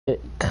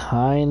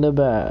Kinda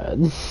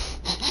bad.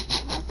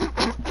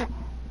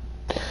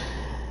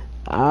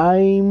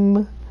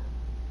 I'm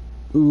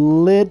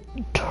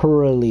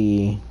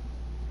literally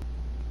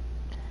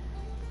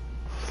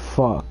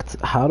fucked.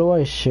 How do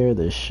I share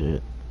this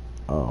shit?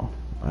 Oh,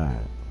 alright.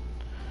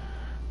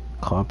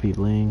 Copy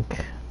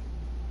link.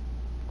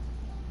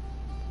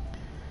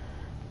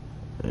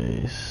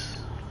 Paste.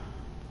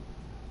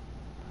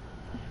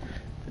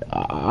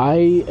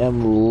 I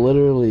am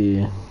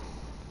literally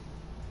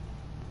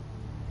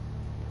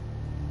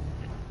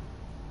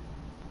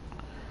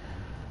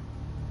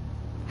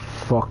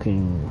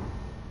fucking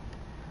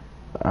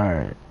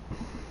alright.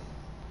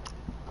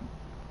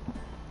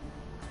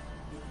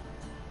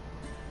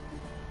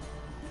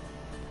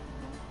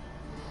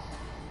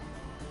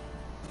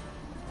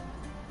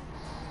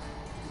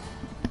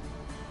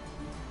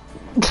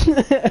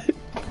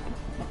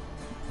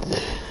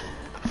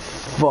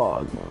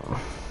 Fuck.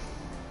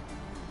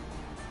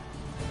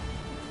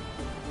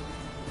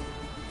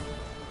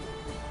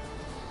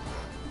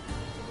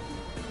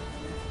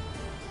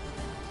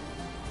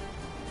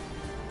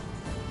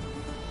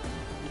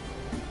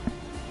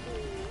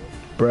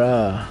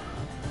 Bruh.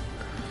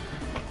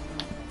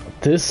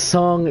 This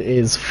song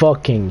is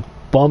fucking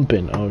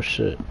bumping. Oh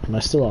shit. Am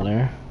I still on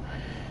air?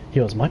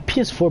 Yo, is my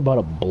PS4 about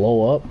to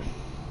blow up?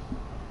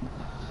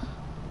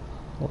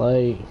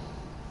 Like...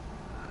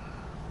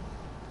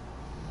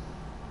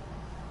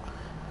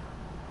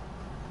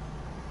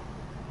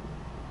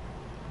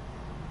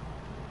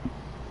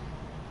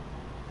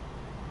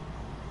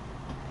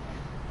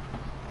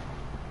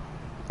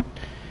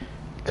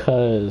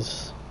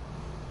 Cause...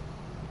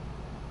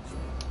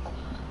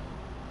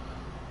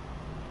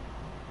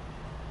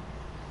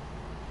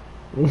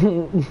 I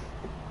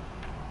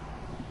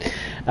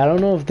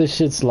don't know if this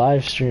shit's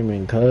live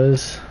streaming,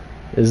 cuz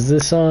is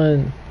this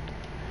on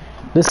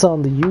the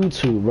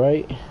YouTube,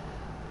 right?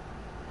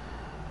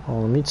 Oh,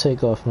 let me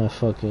take off my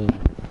fucking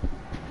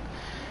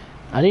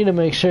I need to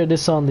make sure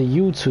this on the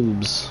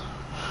YouTubes.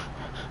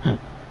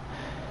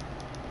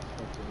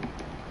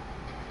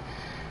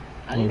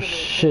 Oh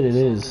shit, it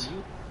is.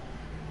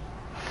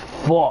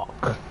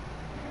 Fuck.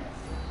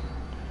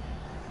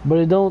 But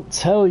it don't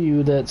tell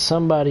you that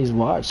somebody's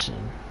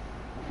watching.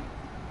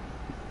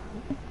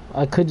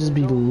 I could just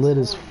be lit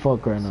as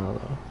fuck right now,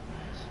 though.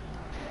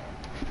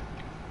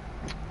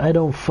 I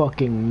don't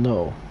fucking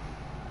know.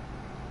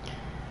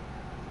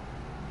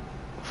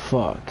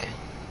 Fuck.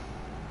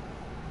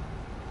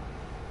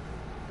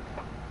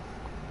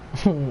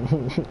 I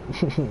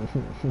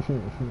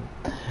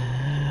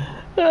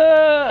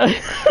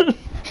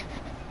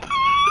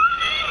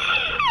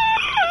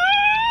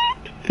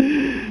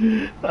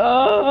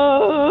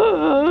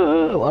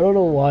don't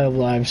know why I'm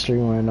live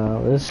streaming right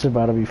now. This is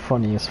about to be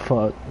funny as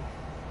fuck.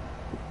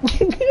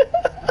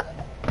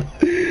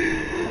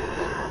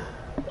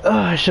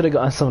 I should have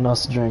gotten something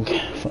else to drink.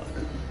 Fuck.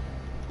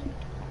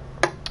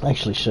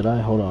 Actually, should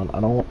I? Hold on. I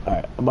don't.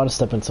 Alright, I'm about to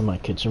step into my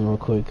kitchen real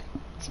quick.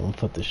 So I'm gonna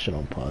put this shit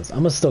on pause. I'm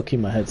gonna still keep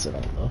my headset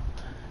on though.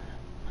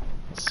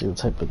 Let's see what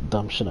type of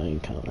dumb shit I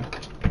encounter.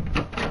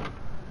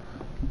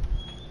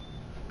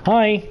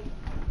 Hi!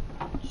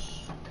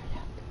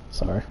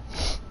 Sorry.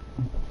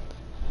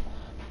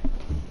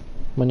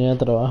 Mañana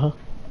trabaja?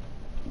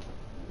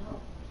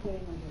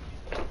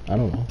 I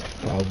don't know.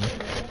 Probably.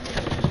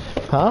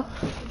 Huh?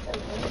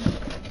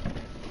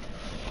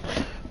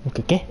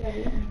 Okay, ¿qué?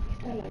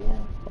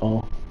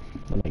 Oh,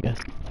 I guess.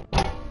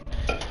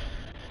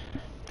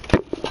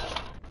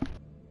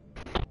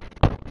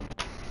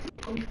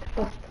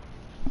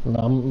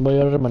 No, voy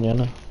a ver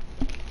mañana.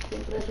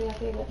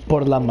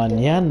 Por la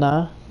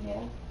mañana.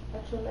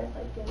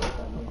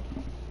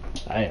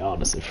 I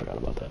honestly forgot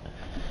about that.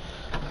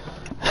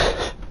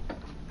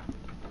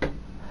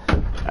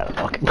 I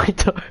don't walk in my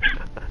door.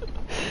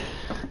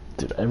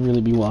 Dude, I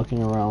really be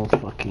walking around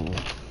fucking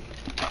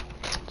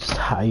just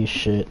high as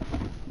shit.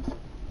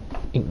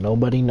 Ain't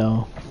nobody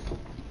know.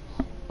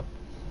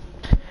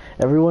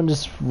 Everyone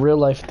just real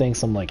life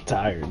thinks I'm like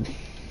tired.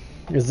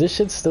 Is this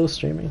shit still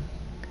streaming?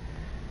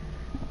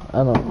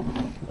 I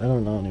don't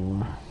know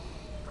anymore.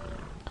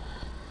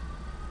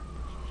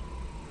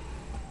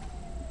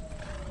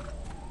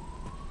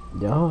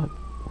 Yo,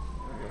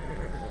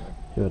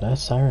 that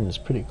siren is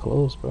pretty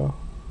close, bro.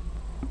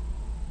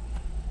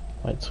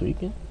 Am I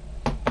tweaking?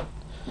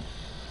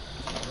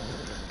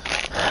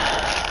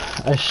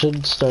 I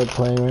should start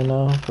playing right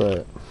now,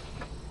 but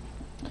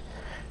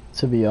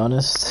to be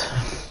honest,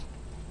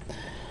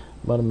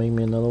 about to make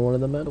me another one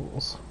of the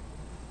medals.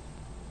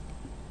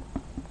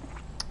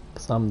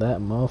 Cause I'm that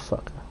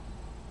motherfucker.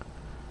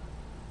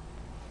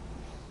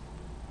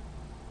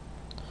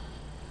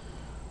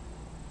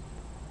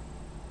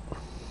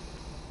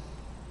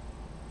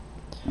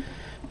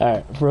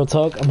 Alright, real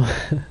talk,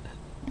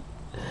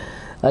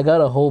 I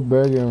got a whole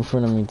burger in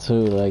front of me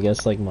too. I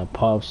guess like my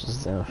pops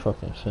just didn't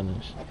fucking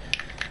finish.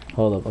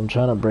 Hold up, I'm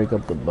trying to break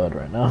up the bud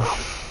right now.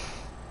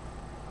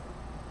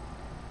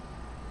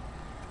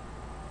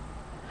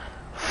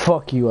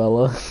 Fuck you,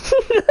 Ella.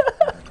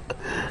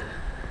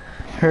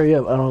 Hurry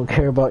up, I don't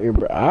care about your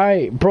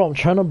alright, bro, I'm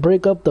trying to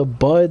break up the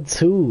bud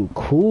too.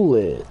 Cool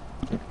it.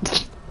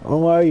 I don't know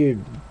why you're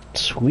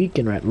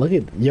tweaking right. Look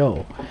at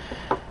yo.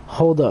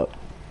 Hold up.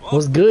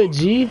 What's good,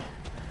 G?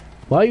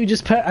 Why you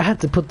just I had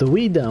to put the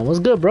weed down. What's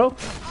good, bro?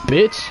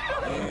 Bitch.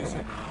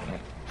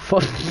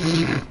 Fuck.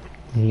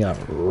 He got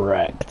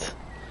wrecked.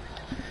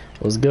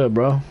 What's good,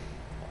 bro?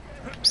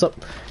 What's up?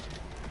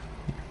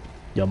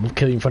 Yo, I'm gonna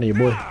kill you in front of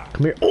your boy.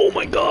 Come here. Oh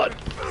my god.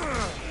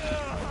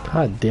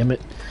 God damn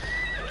it.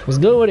 What's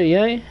good with it,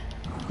 yay?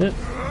 Yeah.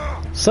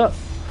 What's up?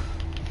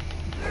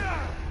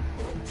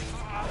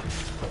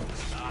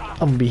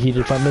 I'm gonna be heated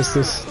if I miss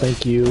this.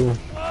 Thank you.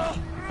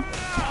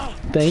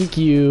 Thank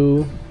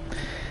you.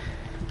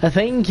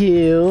 Thank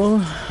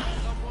you.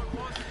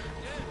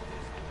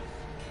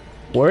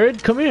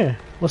 Word? Come here.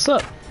 What's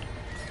up?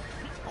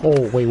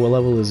 Oh, wait, what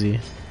level is he?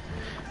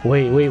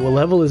 Wait, what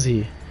level is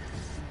he?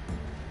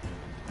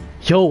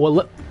 Yo,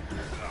 what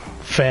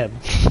fam.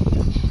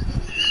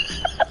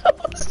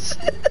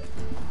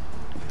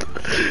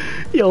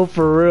 Yo,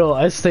 for real,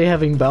 I stay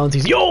having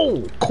bounties.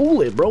 Yo,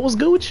 cool it, bro. What's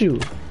good with you?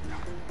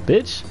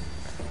 Bitch.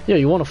 Yo,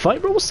 you wanna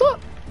fight, bro? What's up?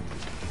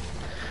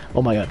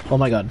 Oh my god, oh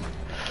my god.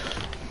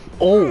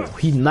 Oh,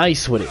 he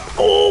nice with it.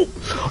 Oh,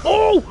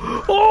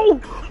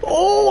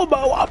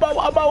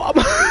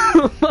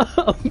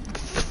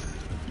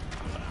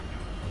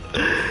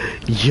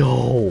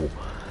 yo.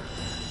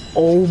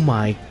 Oh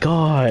my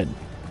god.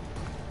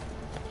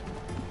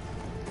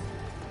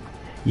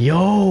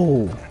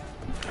 Yo.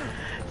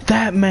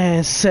 That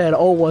man said,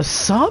 oh,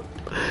 what's up?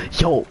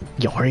 Yo,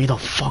 hurry the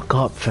fuck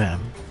up, fam.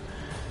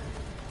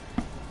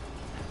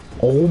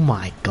 Oh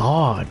my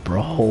god,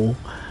 bro.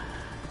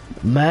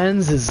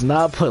 Mans is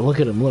not put. Look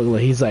at him. Look.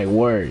 He's like,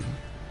 word.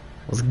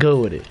 Let's go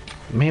with it,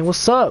 man.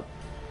 What's up,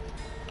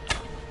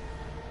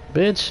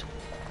 bitch?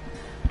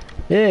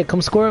 Yeah,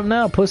 come square up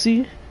now,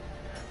 pussy.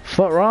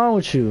 Fuck wrong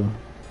with you,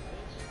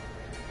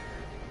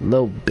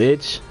 little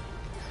bitch?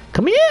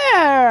 Come here.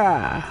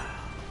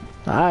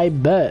 I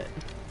bet.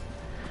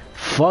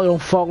 Fuck,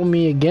 don't fuck with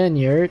me again,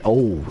 you heard?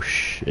 Oh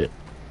shit.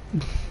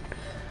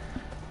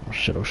 Oh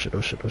shit. Oh shit.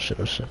 Oh shit. Oh shit.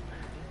 Oh shit.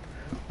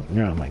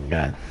 Oh my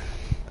god.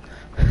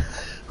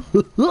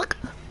 Look,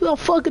 I'll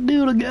fucking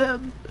do it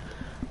again.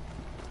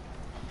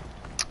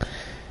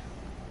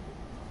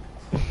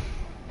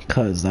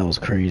 Cause that was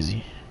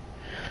crazy.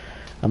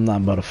 I'm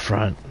not about to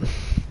front.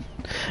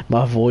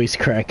 My voice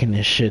cracking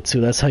this shit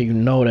too. That's how you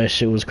know that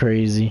shit was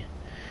crazy.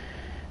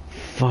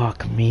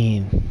 Fuck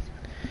me.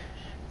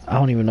 I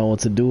don't even know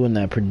what to do in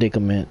that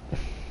predicament.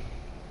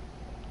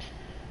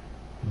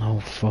 No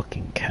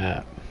fucking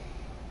cap.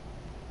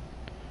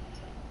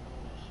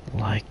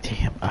 Like,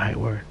 damn, I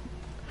word.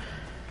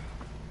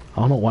 I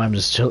don't know why I'm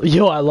just chilling.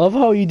 Yo, I love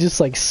how he just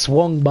like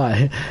swung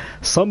by.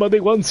 Somebody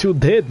wants you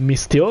dead,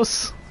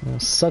 Mistios.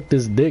 Suck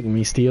this dick,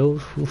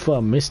 Mistios. Who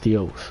fuck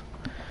Mistios?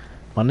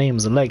 My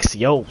name's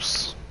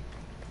Alexios.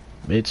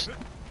 Bitch.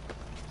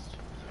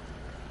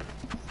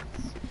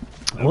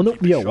 I wonder,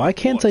 yo, why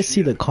can't I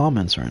see the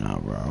comments right now,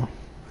 bro?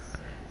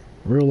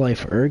 Real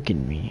life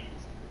irking me.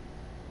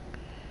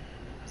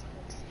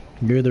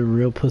 You're the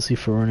real pussy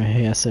for running.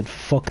 Hey, I said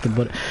fuck the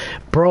butt.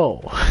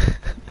 Bro.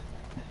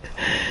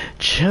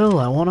 Chill,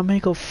 I want to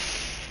make a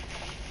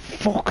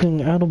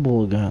fucking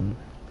edible again.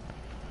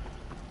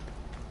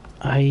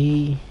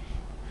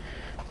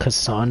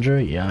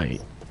 Cassandra? Yeah,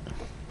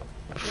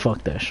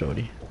 fuck that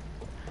shorty.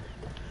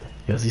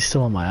 Yo, is he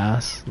still on my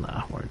ass?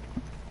 Nah, word.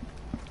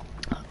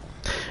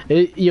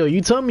 Yo,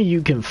 you tell me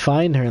you can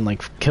find her and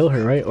like kill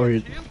her, right?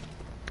 Or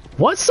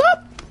what's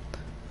up?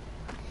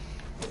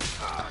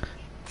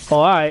 Oh,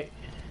 alright.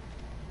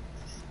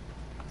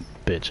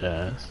 Bitch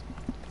ass.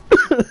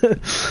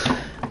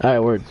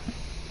 Alright, word.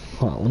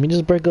 Hold on, let me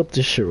just break up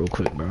this shit real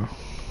quick, bro.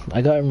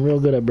 I got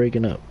real good at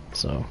breaking up,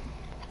 so.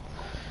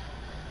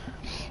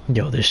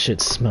 Yo, this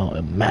shit smell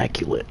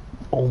immaculate.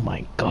 Oh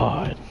my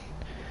god.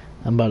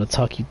 I'm about to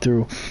talk you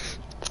through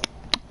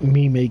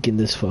me making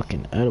this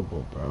fucking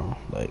edible, bro.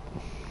 Like,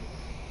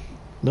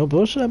 no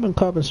bullshit, I've been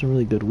copping some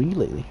really good weed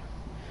lately.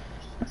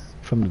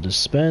 From the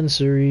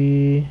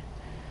dispensary,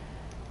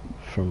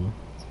 from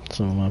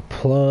some of my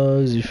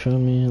plugs, you feel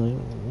me?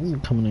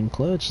 Like, coming in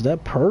clutch. Is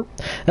that perp?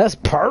 That's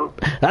perp?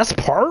 That's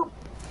perp?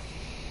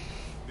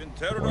 Been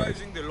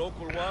terrorizing the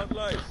local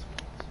wildlife.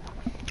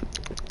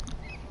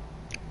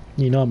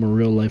 You know I'm a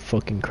real life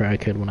fucking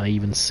crackhead when I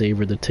even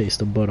savor the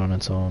taste of bud on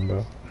its own,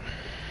 bro.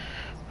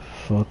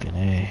 Fucking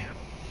A.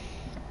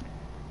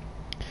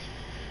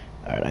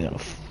 Alright, I gotta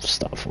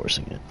stop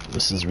forcing it.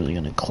 This is really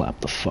gonna clap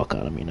the fuck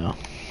out of me now.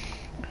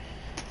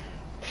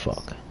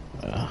 Fuck.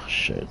 Ah,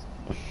 shit.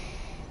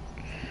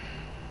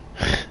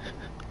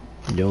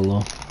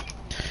 YOLO.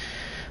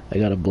 I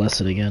gotta bless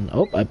it again.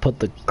 Oh, I put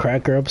the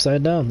cracker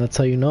upside down. That's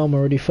how you know I'm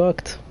already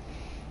fucked.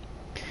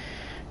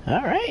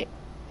 Alright.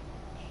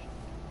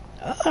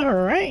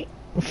 Alright.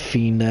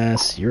 Fiend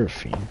ass. You're a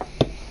fiend.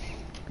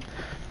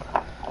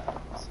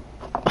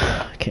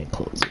 I can't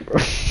close it, bro.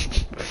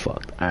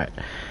 Fucked. Alright.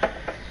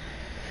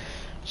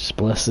 Just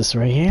bless this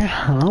right here.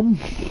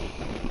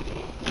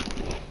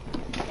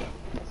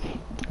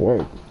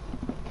 Word.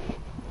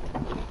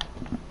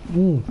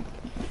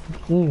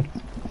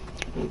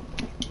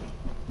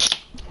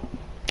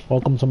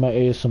 Welcome to my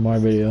ASMR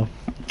video.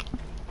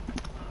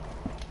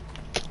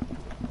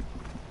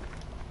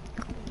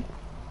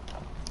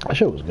 That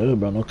shit was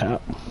good, bro. No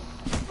cap.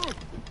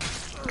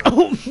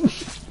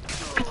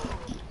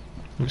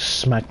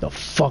 Smacked the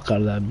fuck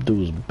out of that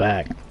dude's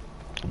back.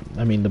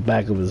 I mean, the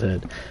back of his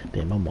head.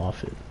 Damn, I'm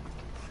off it.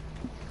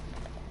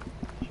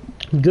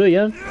 Good,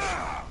 yeah?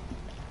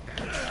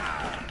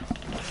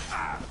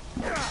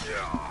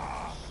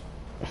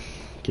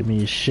 Give me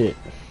your shit,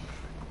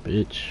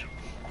 bitch.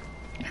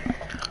 I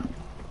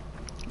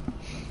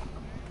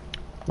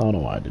don't know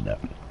why I did that.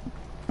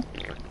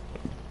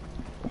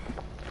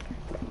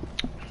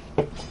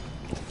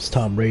 It's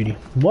Tom Brady.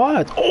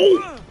 What?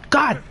 Oh,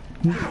 God!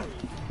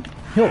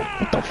 Yo,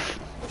 what the f...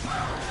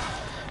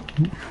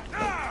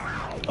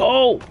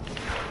 Oh!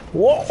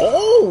 Whoa!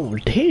 Oh,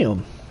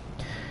 damn!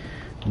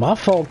 My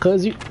fault,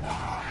 cuz you...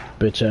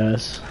 Bitch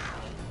ass.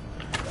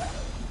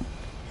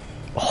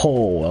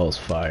 Oh, that was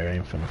fire.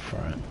 Aim from the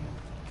front.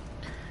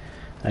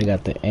 I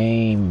got the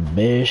aim,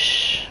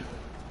 bish.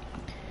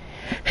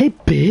 Hey,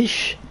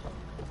 bish!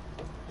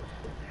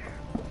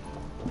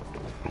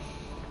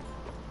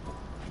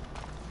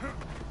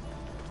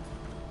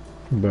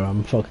 Bro,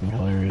 I'm fucking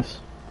hilarious.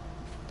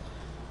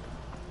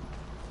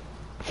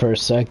 For a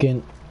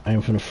second,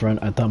 aim from the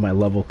front, I thought my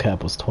level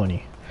cap was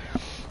 20.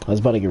 I was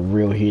about to get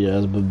real heated. I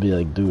was about to be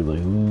like, dude, like,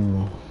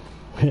 ooh.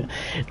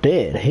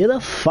 Dude, who the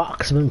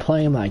fuck's been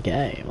playing my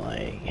game?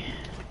 Like,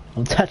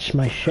 don't touch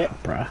my shit,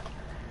 bruh.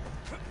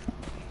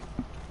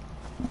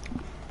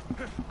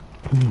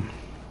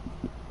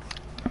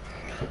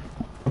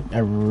 I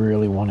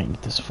really want to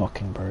eat this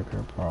fucking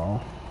burger,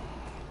 bro.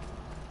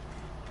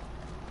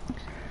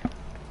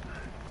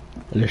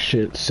 This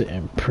shit's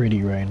sitting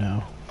pretty right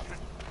now.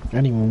 I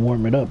didn't even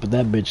warm it up, but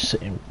that bitch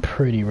sitting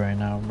pretty right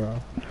now, bro.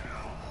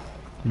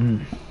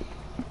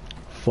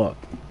 Fuck.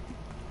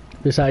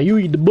 This how you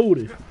eat the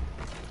booty. You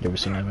ever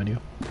seen that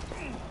video?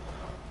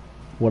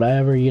 Would I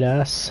ever eat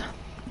ass?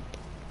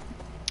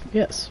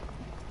 Yes.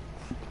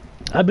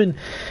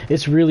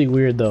 It's really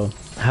weird though,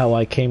 how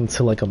I came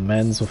to like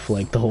amends with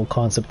like the whole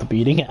concept of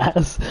eating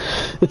ass.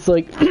 It's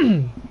like,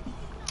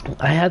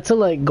 I had to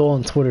like go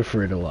on Twitter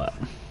for it a lot.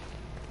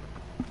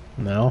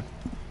 No?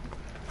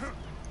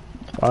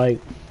 Like,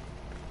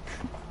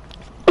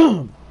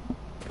 I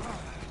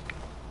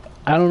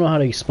don't know how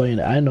to explain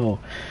it. I know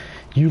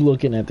you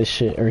looking at this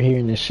shit or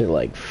hearing this shit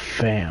like,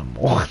 fam,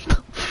 what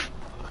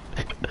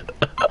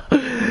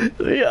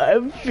the yeah,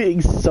 I'm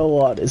being so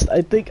honest.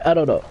 I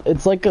don't know.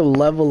 It's like a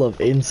level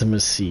of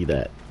intimacy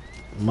that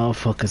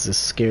motherfuckers is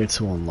scared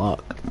to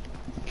unlock.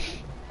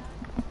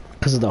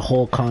 Because of the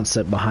whole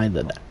concept behind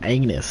the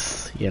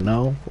anus, you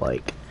know?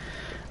 Like,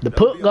 the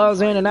poop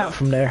goes in and out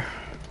from there.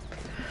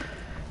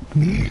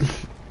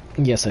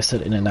 Yes, I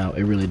said in and out.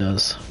 It really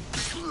does.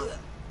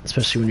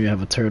 Especially when you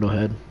have a turtle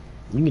head.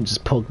 You can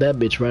just poke that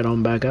bitch right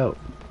on back out.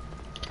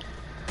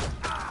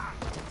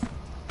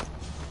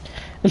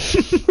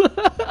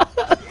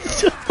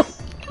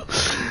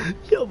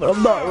 Yo, but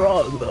I'm not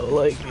wrong though.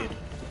 Like,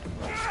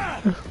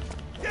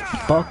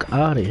 fuck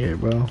out of here,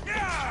 bro.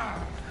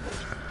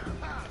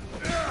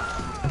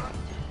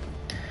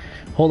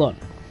 Hold on.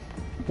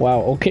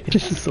 Wow. Okay,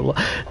 this is a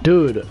lot,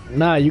 dude.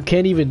 Nah, you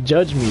can't even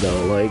judge me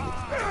though. Like,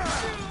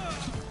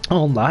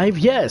 on live,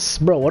 yes,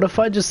 bro. What if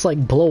I just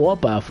like blow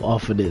up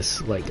off of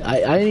this? Like, I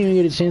didn't even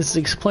get a chance to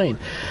explain.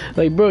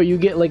 Like, bro, you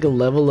get like a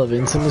level of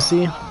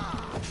intimacy.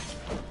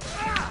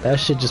 That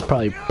shit just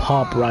probably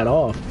pop right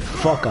off.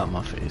 Fuck out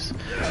my face.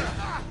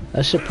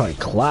 That shit probably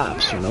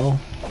claps, you know?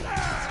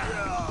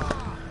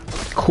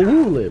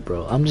 Cool it,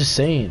 bro. I'm just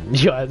saying.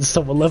 Yo, I had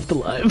someone left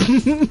alive.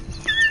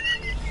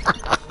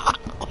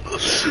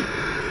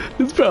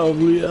 It's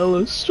probably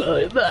Ellis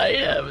trying that I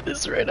have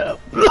this right now.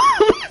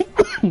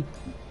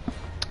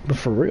 But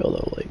for real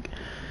though, like,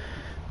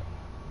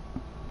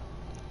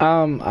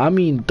 I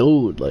mean,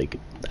 dude, like,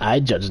 I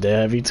judged it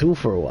heavy too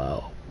for a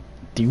while.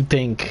 Do you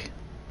think?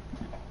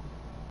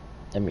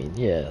 I mean,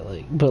 yeah,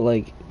 like, but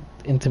like,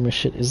 intimate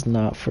shit is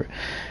not for.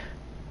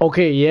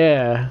 Okay,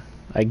 yeah,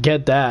 I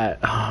get that.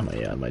 Oh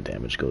my god, my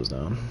damage goes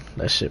down.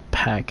 That shit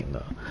packing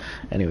though.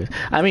 Anyways,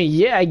 I mean,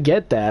 yeah, I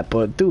get that,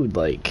 but dude,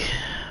 like,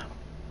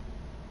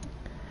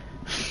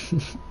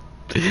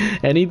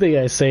 anything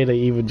I say to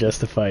even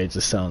justify it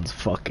just sounds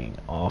fucking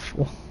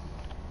awful.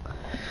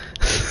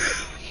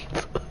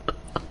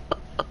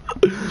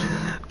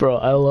 Bro,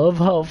 I love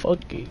how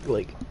fucking,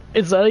 like,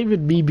 it's not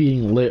even me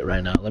being lit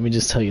right now. Let me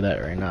just tell you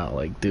that right now.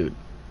 Like, dude,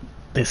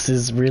 this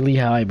is really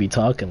how I be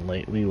talking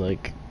lately,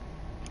 like,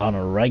 on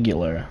a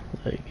regular.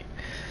 Like,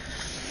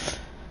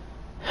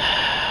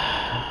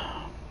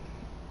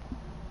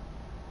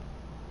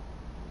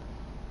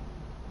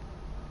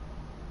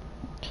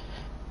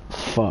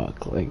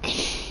 fuck, like,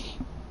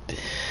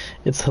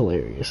 it's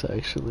hilarious,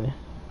 actually.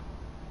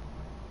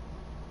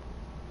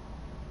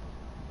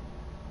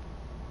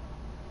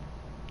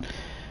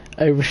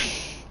 I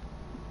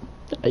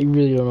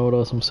really don't know what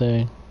else I'm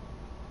saying.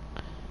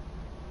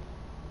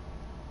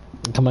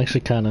 I'm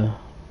actually kind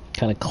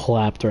of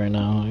clapped right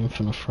now, even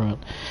from the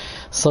front.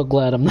 So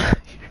glad I'm not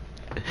here.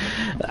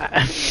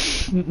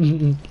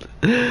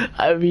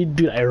 I mean,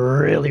 dude, I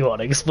really want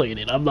to explain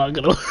it. I'm not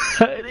gonna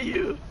lie to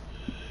you.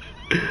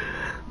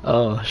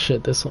 Oh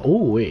shit, this one.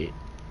 Oh wait,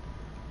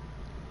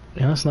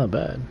 yeah, that's not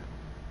bad.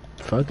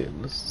 Fuck it,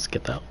 let's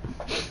get that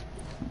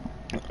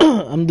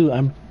one.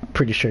 I'm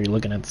pretty sure you're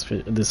looking at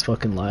this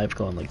fucking live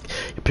going like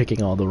you're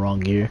picking all the wrong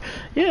gear.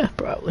 Yeah,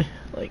 probably.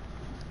 Like,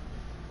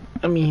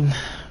 I mean,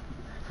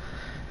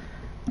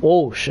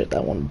 oh shit,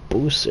 that one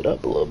boosted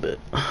up a little bit.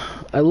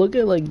 I look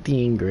at like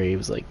the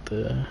engraves, like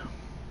the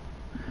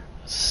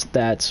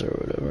stats or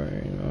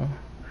whatever, you know.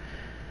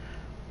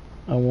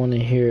 I want to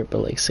hear it, but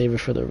like save it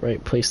for the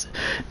right place.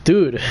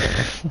 Dude,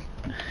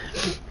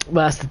 but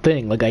that's the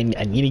thing. Like I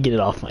need to get it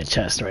off my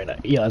chest right now.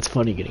 Yeah, it's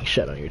funny getting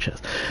shit on your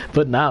chest,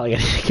 but now like, I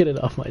need to get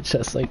it off my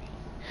chest. Like,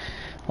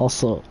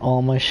 also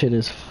all my shit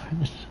is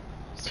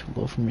too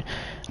low for me.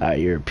 Alright,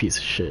 you're a piece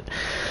of shit.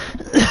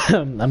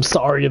 I'm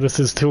sorry this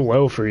is too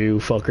low for you,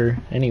 fucker.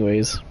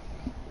 Anyways,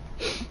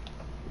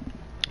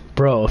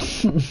 bro,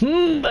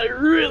 I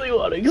really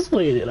want to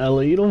explain it.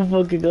 You don't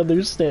fucking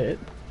understand.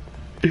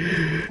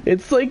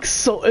 It's like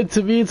so,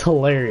 to me it's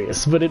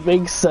hilarious, but it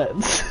makes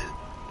sense.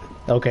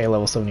 Okay,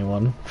 level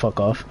 71,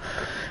 fuck off.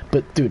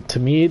 But dude, to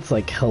me it's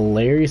like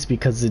hilarious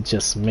because it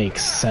just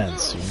makes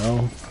sense, you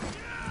know?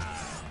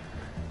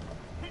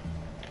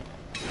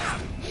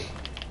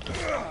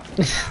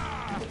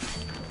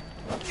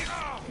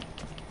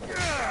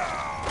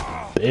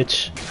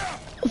 Bitch.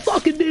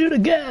 Fucking do it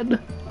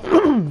again!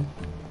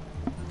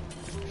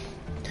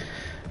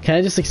 Can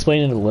I just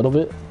explain it a little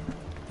bit?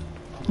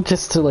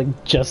 Just to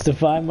like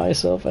justify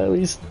myself at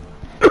least.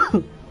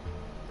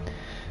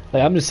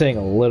 Like, I'm just saying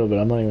a little bit,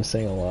 I'm not even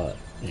saying a lot,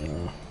 you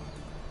know.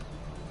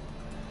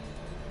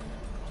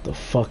 What the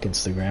fuck,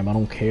 Instagram, I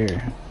don't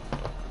care.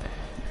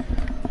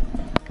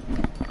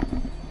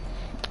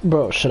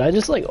 Bro, should I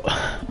just like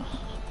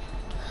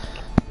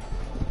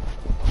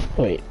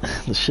wait,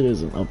 the shit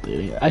isn't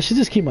updating. I should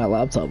just keep my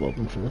laptop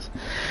open for this.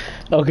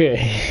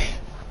 Okay.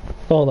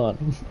 Hold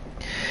on.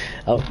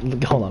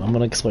 Hold on, I'm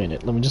gonna explain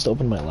it. Let me just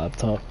open my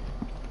laptop.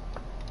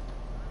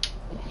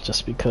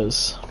 Just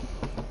because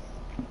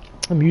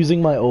I'm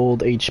using my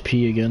old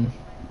HP again.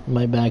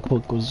 My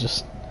MacBook was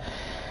just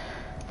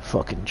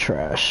fucking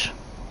trash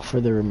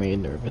for the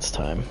remainder of its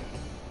time.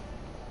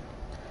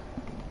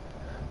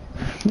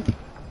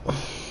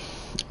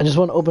 I just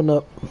want to open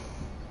up.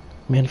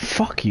 Man,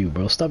 fuck you,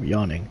 bro. Stop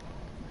yawning.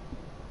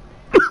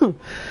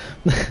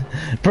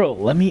 Bro,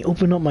 let me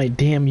open up my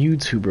damn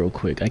YouTube real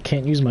quick. I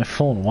can't use my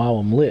phone while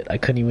I'm lit. I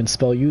couldn't even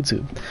spell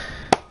YouTube.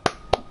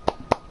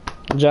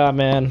 Good job,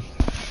 man.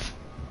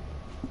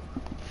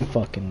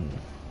 Fucking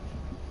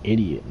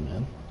idiot,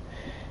 man.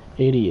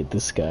 Idiot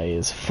this guy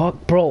is.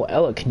 Fuck, bro.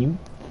 Ella, can you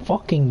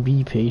fucking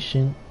be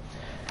patient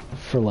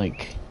for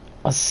like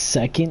a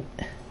second?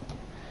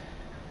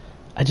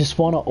 I just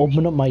want to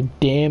open up my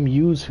damn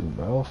YouTube,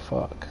 bro.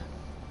 Fuck.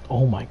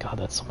 Oh my god,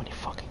 that's so many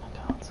fucking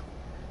accounts.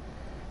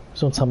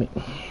 Just don't tell me.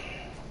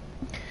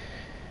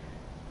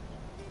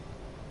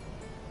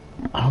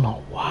 I don't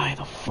know why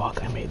the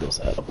fuck I made those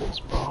edibles,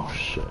 bro.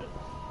 Shit.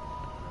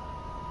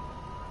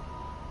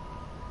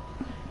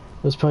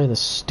 It was probably the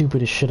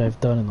stupidest shit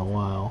I've done in a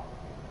while.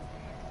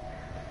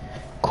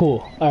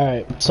 Cool.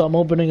 Alright, so I'm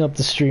opening up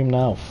the stream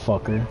now,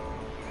 fucker.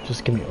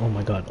 Just give me. Oh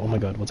my god,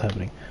 what's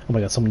happening? Oh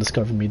my god, someone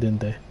discovered me,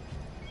 didn't they?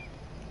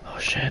 Oh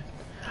shit.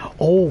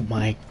 Oh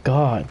my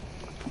god.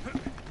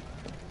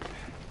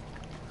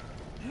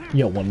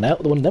 Yo, when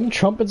them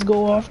trumpets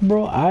go off,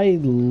 bro, I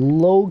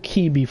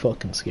low-key be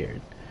fucking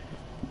scared.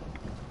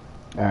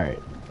 Alright,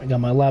 I got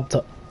my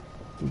laptop.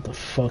 What the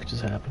fuck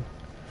just happened?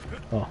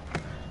 Oh,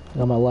 I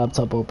got my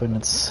laptop open.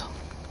 It's...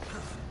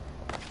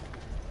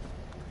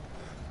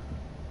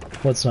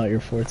 What's not your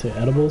forte?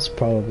 Edibles?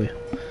 Probably.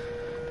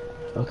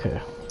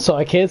 Okay. So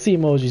I can't see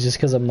emojis just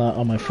because I'm not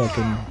on my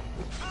fucking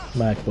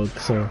MacBook,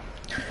 so...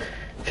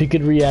 If you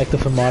could react to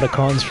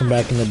emoticons from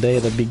back in the day,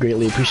 that'd be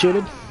greatly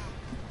appreciated.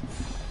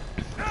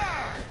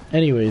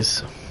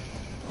 Anyways,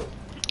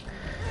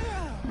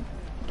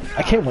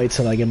 I can't wait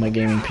till I get my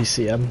gaming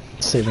PC. I'm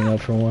saving up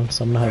for one,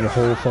 so I'm gonna have a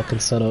whole fucking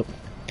setup.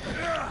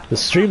 The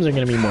streams are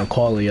gonna be more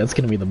quality. That's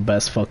gonna be the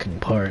best fucking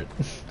part.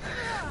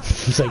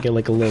 Once I get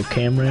like a little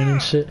camera in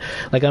and shit.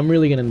 Like, I'm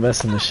really gonna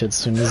invest in this shit as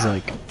soon as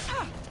like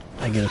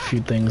I get a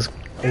few things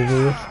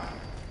over with.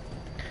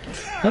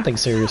 Nothing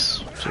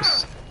serious,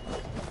 just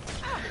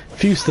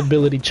few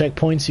stability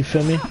checkpoints, you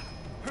feel me?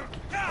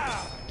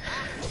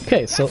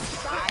 Okay, so...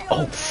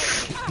 Oh,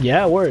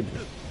 yeah, word.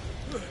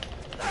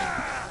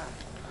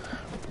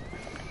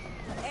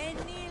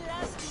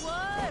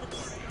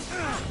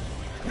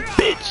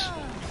 Bitch!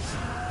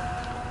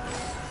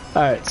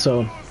 Alright,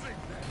 so...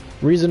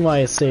 Reason why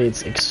I say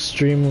it's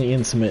extremely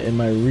intimate and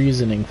my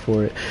reasoning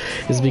for it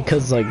is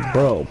because, like,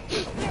 bro...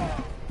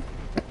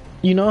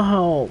 You know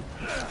how...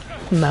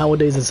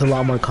 Nowadays it's a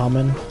lot more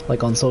common,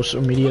 like on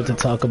social media, to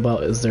talk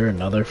about, is there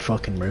another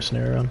fucking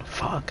mercenary around?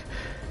 Fuck.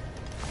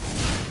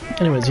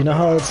 Anyways, you know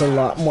how it's a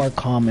lot more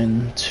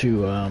common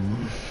to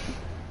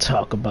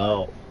talk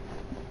about,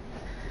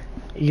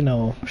 you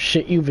know,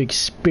 shit you've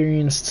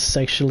experienced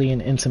sexually and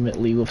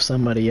intimately with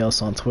somebody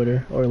else on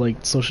Twitter or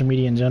like social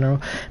media in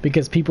general,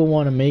 because people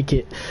want to make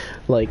it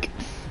like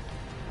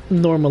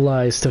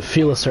normalized to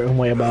feel a certain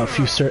way about a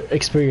few certain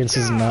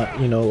experiences and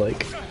not, you know,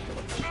 like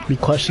be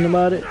questioned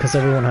about it, because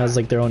everyone has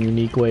like their own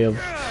unique way of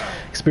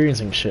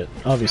experiencing shit,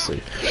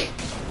 obviously.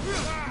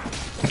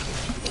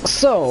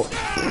 So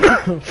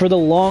for the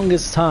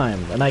longest time,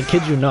 and I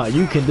kid you not,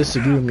 you can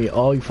disagree with me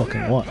all you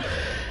fucking want,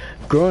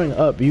 growing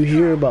up you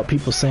hear about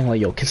people saying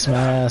like, yo, kiss my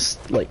ass,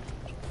 like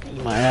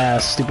my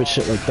ass, stupid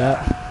shit like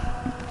that.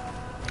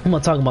 I'm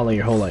not talking about like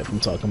your whole life, I'm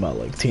talking about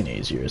like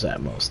teenage years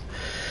at most.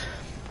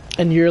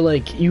 And you're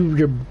like,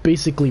 you're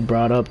basically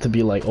brought up to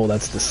be like, oh,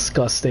 that's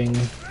disgusting,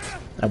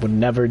 I would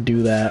never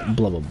do that,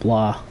 blah blah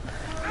blah.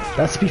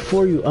 That's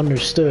before you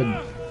understood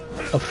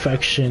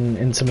affection,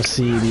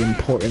 intimacy, the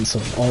importance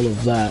of all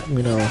of that,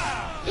 you know.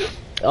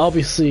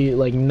 Obviously,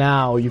 like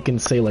now you can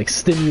say like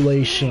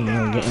stimulation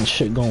and getting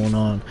shit going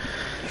on,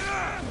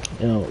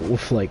 you know,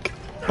 with like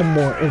a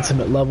more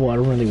intimate level. I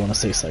don't really want to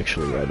say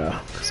sexually right now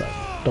because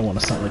I don't want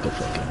to sound like a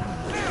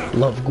fucking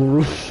love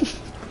guru.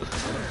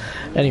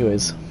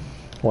 Anyways,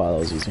 wow, that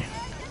was easy.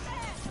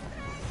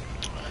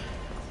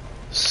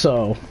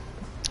 So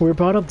we were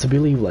brought up to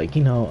believe like,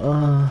 you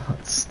know,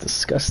 it's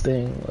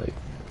disgusting, like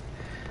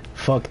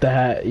fuck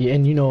that,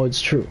 and you know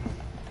it's true,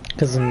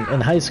 because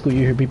in high school you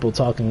hear people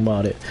talking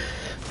about it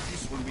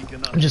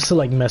just to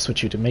like mess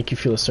with you, to make you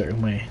feel a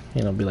certain way,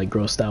 you know, be like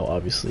grossed out.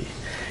 Obviously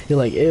you're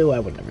like, ew, I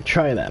would never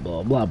try that,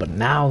 blah blah blah. But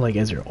now, like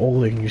as you're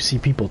older and you see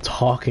people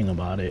talking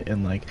about it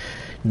and like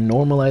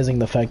normalizing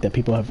the fact that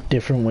people have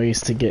different ways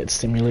to get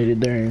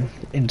stimulated during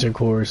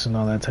intercourse and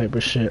all that type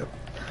of shit,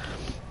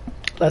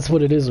 that's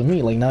what it is with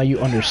me. Like now you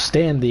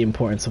understand the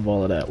importance of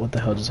all of that. What the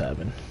hell just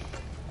happened?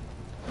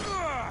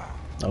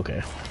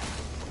 Okay.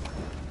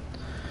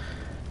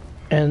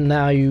 And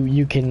now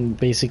you can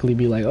basically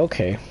be like,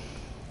 okay,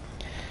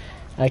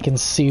 I can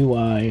see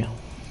why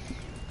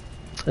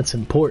it's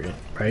important,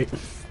 right?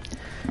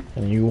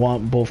 And you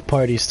want both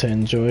parties to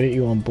enjoy it.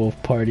 You want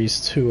both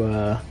parties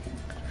to,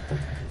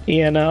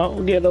 you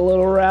know, get a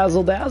little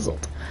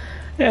razzle-dazzled.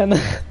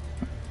 And,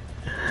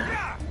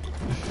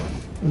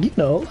 you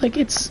know, like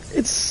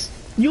it's,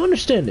 you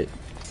understand it.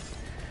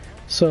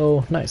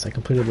 So, nice, I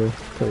completed the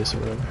place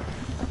or whatever.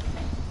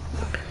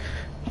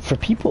 For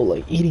people,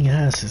 like eating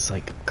ass is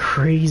like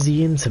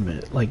crazy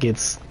intimate. Like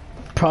it's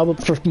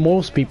probably for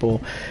most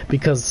people,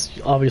 because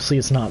obviously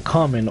it's not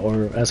common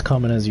or as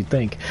common as you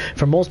think.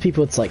 For most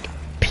people it's like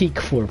peak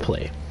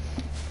foreplay,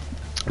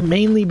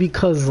 mainly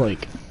because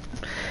like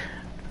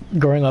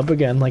growing up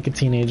again like a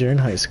teenager in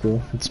high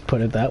school, let's put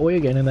it that way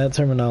again, in that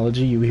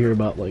terminology you hear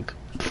about like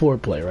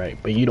foreplay, right?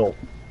 But you don't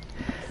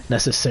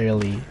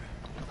necessarily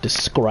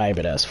describe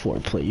it as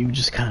foreplay, you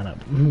just kind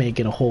of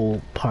make it a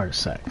whole part of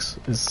sex.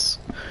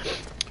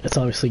 It's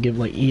obviously give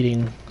like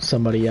eating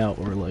somebody out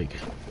or like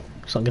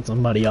get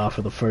somebody off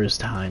for the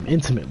first time,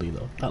 intimately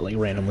though, not like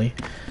randomly.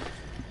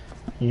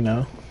 You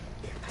know,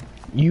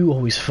 you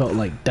always felt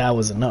like that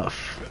was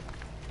enough.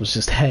 It was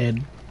just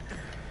head.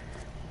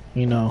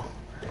 You know,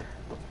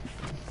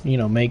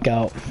 make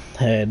out,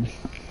 head,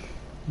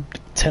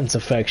 tense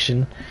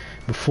affection.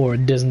 Before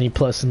Disney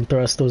Plus and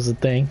Thrust was a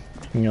thing,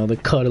 you know, the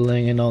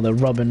cuddling and all the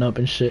rubbing up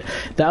and shit.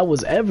 That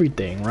was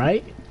everything,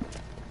 right?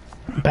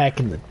 Back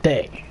in the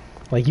day.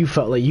 Like, you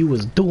felt like you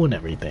was doing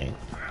everything.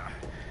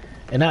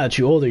 And now that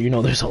you're older, you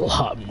know there's a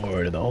lot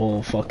more to the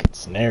whole fucking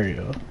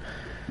scenario.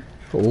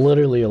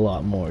 Literally a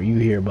lot more. You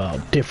hear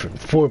about different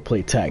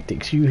foreplay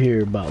tactics. You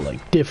hear about,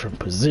 like, different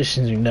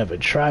positions you never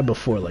tried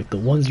before. Like, the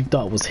ones you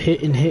thought was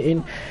hitting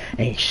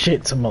ain't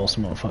shit to most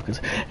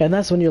motherfuckers. And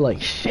that's when you're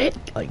like, shit,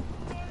 like,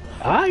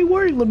 I ain't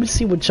worried. Let me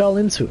see what y'all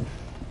into.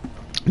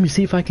 Let me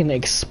see if I can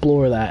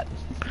explore that,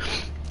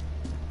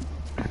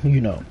 you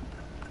know,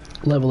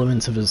 level of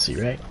intimacy,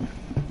 right?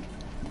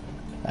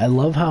 I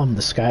love how I'm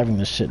describing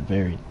this shit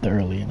very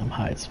thoroughly and I'm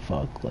high as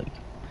fuck. Like,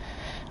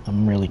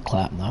 I'm really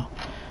clapped now.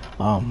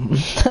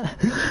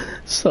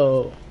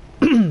 So,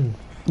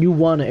 you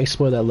want to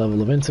explore that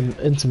level of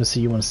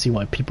intimacy. You want to see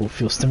why people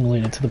feel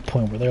stimulated to the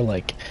point where they're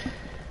like,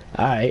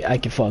 alright, I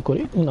can fuck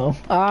with it, you know,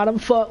 I don't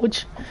fuck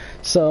with you.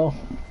 So,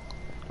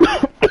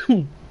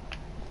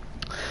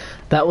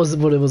 that was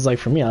what it was like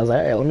for me. I was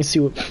like, hey, let me see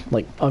what,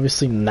 like,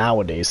 obviously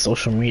nowadays,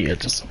 social media,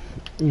 just,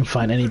 you can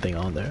find anything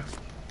on there.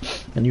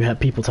 And you have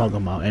people talking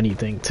about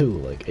anything too.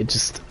 Like, it's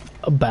just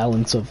a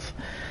balance of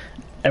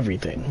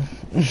everything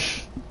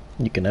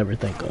you can ever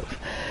think of.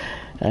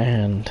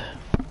 And,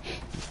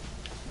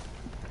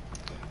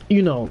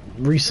 you know,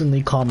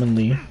 recently,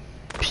 commonly,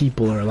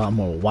 people are a lot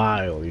more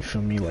wild, you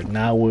feel me? Like,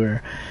 now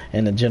we're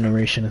in a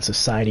generation in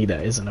society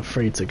that isn't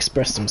afraid to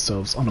express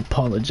themselves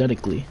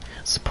unapologetically,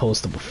 as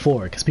opposed to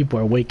before, because people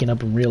are waking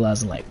up and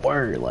realizing, like,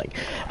 word, like,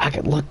 I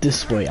can look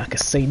this way, I can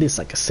say this,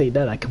 I can say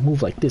that, I can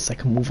move like this, I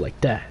can move like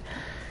that,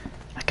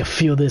 I can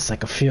feel this, I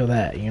can feel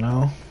that, you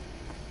know?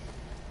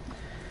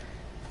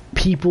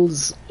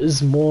 People's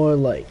is more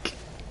like,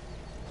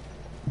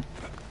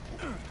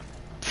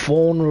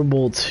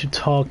 vulnerable to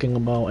talking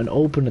about and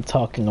open to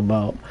talking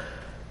about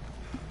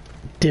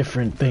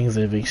different things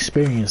they've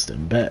experienced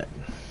in bed.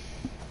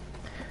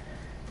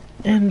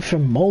 And for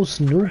most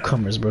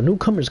newcomers, bro,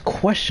 newcomers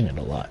question it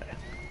a lot.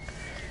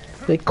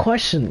 They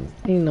question,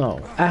 you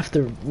know,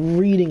 after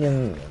reading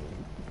and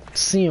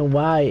seeing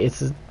why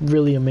it's a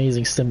really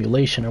amazing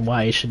stimulation or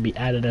why it should be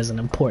added as an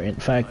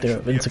important factor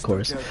of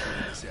intercourse,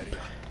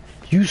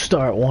 you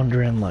start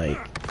wondering, like,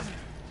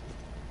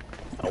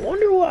 I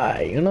wonder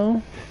why, you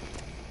know?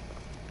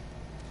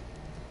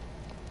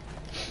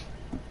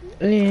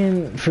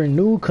 And for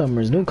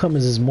newcomers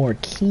is more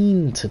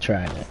keen to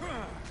trying it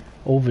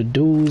over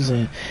dudes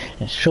and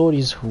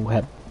shorties who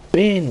have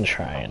been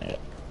trying it.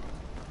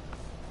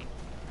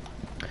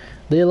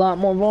 They're a lot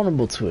more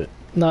vulnerable to it.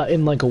 Not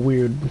in like a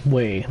weird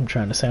way, I'm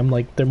trying to say. I'm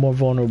like, they're more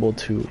vulnerable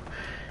to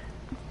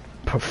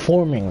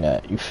performing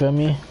that, you feel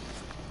me?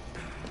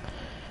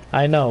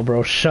 I know,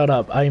 bro, shut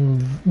up. I'm...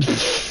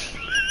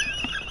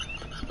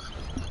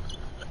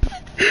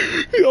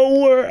 Yo,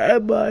 where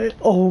am I?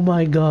 Oh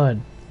my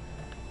god.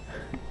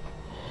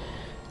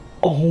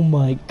 Oh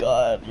my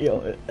god,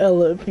 yo,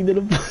 Ella, if you did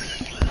a...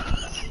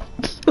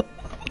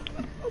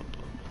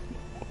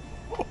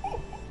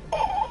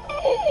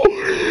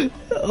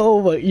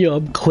 Oh my, yo,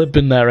 I'm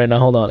clipping that right now,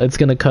 hold on, it's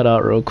gonna cut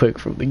out real quick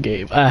from the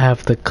game. I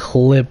have to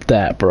clip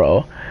that,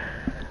 bro.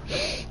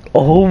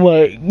 Oh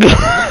my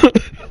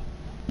god.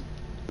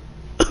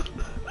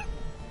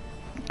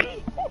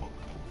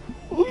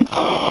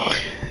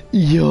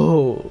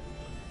 Yo.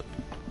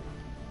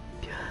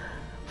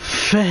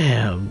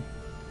 Fam.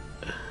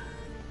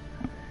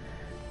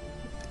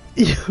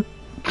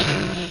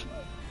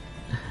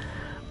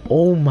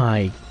 Oh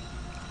my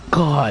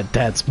god,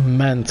 that's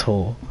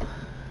mental.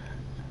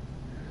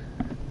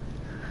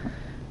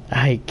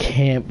 I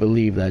can't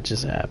believe that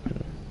just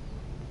happened.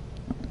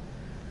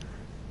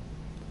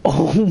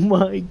 Oh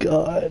my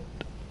god.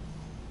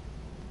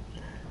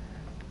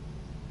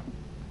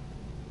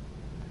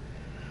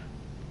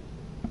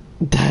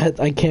 That,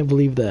 I can't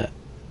believe that.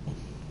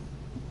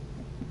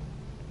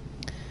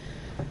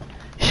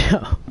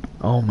 Yeah.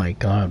 Oh my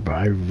god, bro,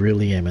 I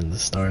really am in the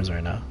stars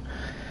right now.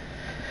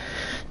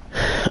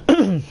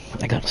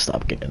 I gotta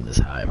stop getting this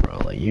high, bro.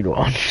 Like, you don't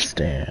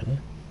understand.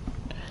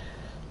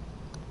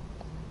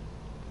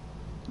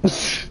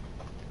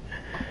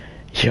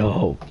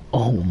 Yo,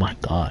 oh my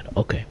god.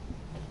 Okay.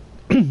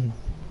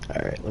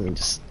 Alright, let me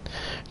just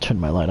turn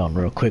my light on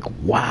real quick.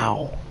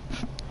 Wow.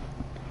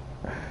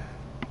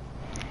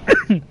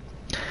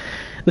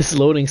 This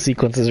loading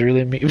sequence is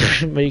really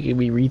making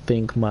me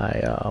rethink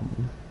my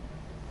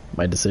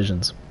my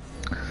decisions.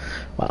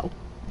 Wow.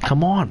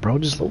 Come on, bro,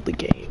 just load the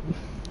game.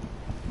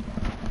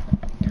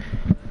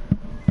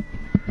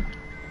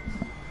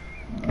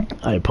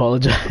 I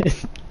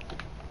apologize.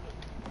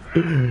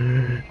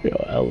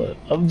 Yo, Ella,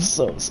 I'm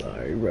so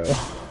sorry, bro.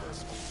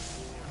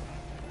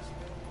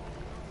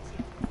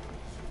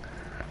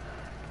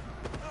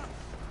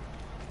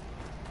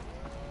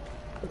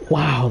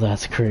 Wow,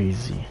 that's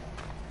crazy.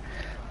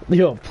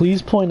 Yo,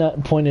 please point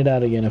it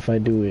out again if I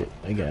do it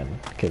again,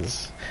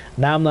 because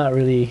now I'm not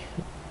really...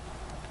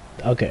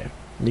 Okay,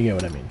 you get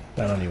what I mean.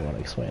 I don't even want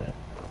to explain it.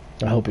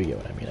 I hope you get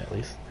what I mean, at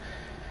least.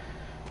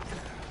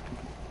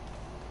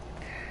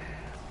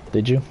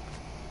 Did you?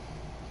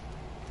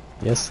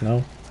 Yes,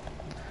 no?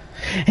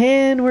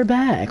 And we're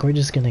back. We're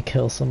just gonna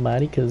kill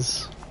somebody,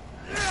 because...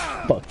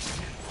 Fuck.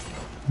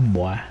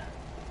 Boy.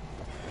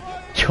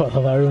 Yo, I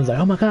love how everyone's like,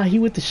 oh my god, he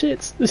with the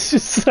shits. This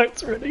just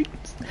sucks already.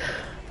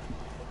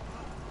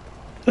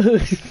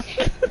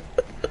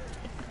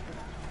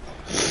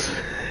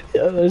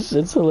 Yeah, that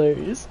shit's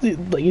hilarious.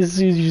 Dude, like, as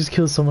soon as you just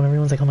kill someone,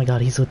 everyone's like, oh my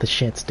god, he's with the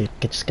shits, dude.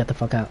 Just get the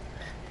fuck out.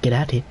 Get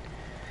out here.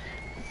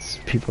 It's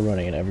people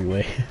running in every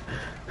way.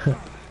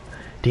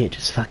 Dude,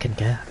 just fucking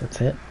go.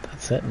 That's it.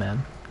 That's it,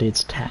 man.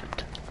 Dude's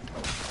tapped.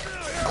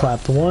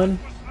 Clapped one.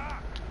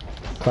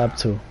 Clap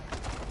two.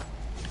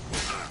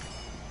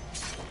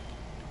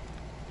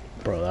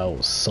 Bro, that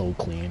was so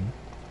clean.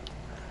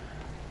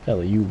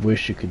 Hell, you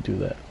wish you could do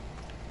that.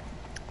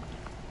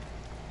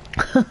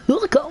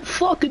 Look, I'll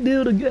fucking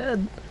do it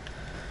again.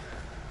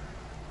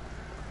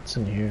 What's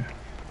in here?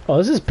 Oh,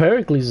 this is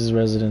Pericles'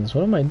 residence.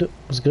 What am I doing?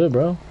 What's good,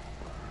 bro?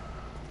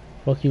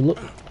 Fuck you, look.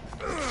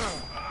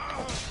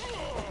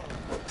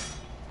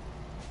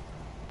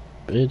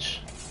 Bitch.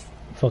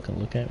 Fucking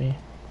look at me.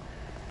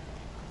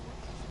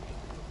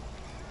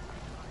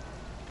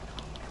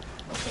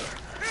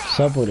 What's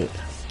up with it?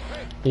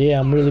 Yeah,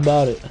 I'm really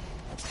about it.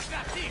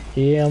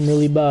 Yeah, I'm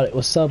really about it.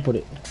 What's up with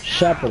it?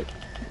 Shop with it.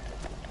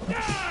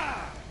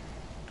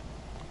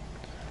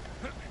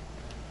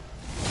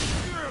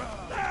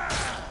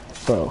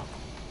 Bro.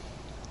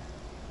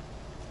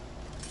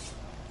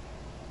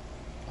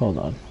 Hold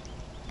on.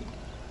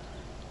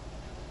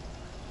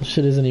 This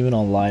shit isn't even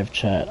on live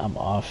chat. I'm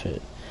off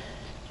it.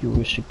 You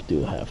wish you could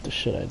do half the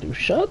shit I do.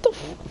 Shut the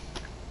f...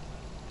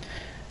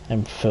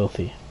 I'm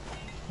filthy.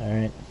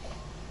 Alright.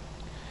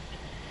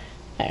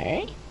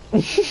 Alright.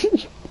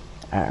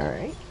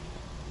 Alright.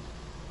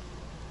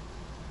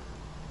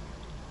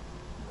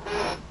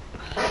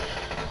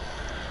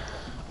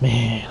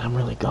 Man, I'm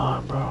really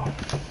gone, bro.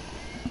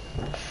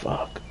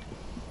 Fuck.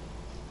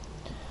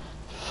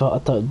 I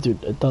thought,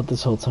 dude, I thought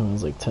this whole time it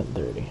was like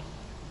 10:30.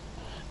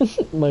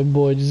 My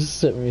boy just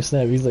sent me a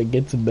snap. He's like,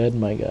 "Get to bed,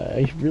 my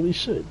guy." I really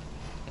should.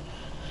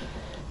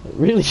 I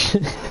really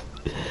should.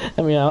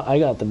 I mean, I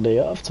got the day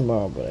off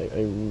tomorrow, but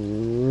I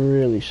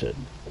really should.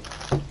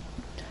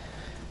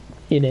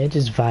 You know,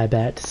 just vibe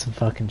out to some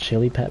fucking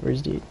Chili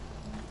Peppers, dude.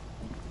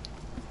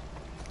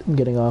 I'm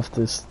getting off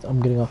this.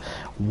 I'm getting off.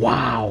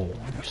 Wow,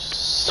 you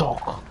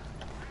suck.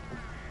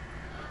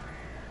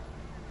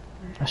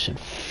 I should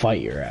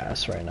fight your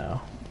ass right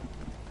now.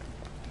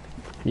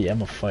 Yeah, I'm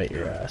gonna fight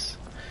your ass.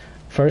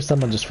 First,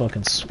 I'm gonna just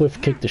fucking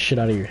swift kick the shit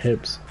out of your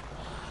hips.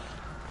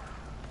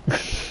 I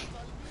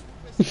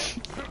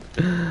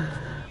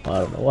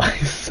don't know why I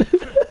said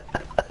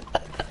that.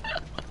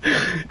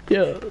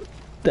 Yo,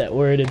 that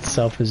word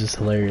itself is just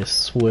hilarious.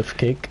 Swift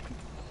kick.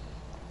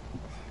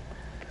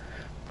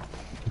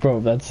 Bro,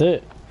 that's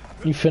it.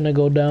 You finna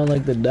go down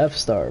like the Death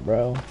Star,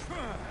 bro.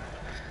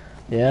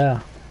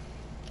 Yeah.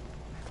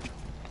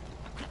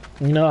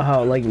 You know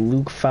how like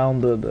Luke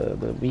found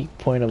the weak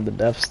point of the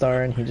Death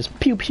Star and he just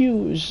pew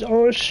pew.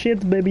 Oh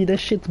shit, baby, that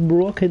shit's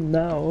broken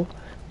now.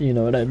 You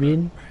know what I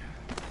mean?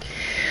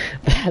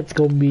 That's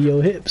gonna be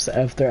your hips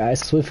after I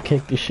swift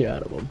kick the shit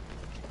out of them.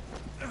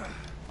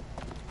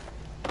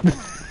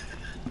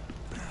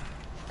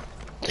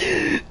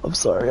 I'm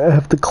sorry, I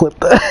have to clip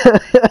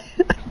that.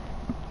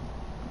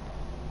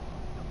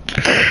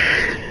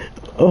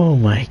 Oh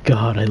my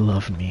god, I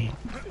love me.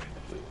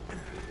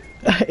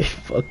 I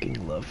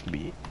fucking love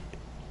me.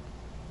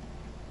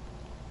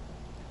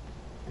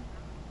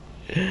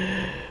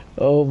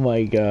 Oh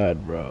my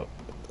god, bro.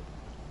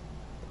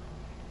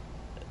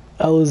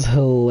 That was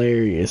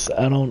hilarious.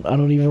 I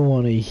don't even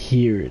want to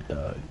hear it,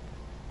 dog.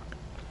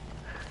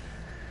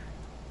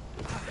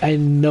 I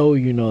know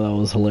you know that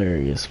was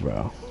hilarious,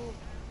 bro.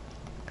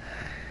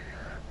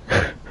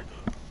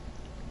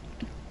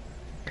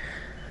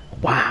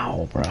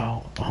 Wow,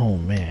 bro. Oh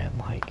man,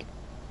 like,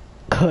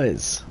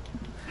 cause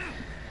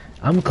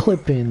I'm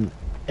clipping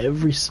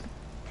every.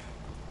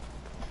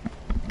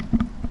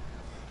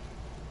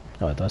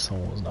 Oh, I thought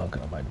someone was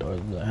knocking on my door.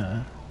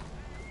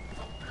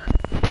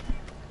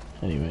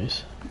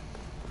 Anyways,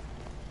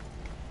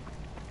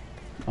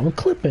 I'm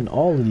clipping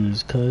all of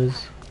these,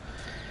 cause,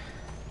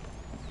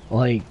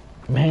 like,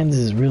 man, this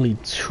is really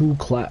too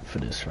clap for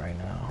this right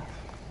now.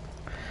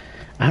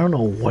 I don't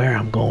know where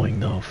I'm going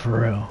though,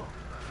 for real.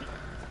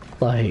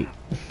 Like,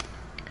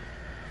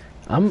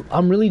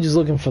 I'm really just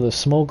looking for the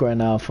smoke right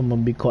now, if I'm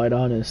gonna be quite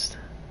honest.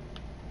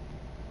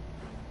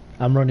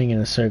 I'm running in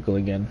a circle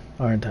again,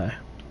 aren't I?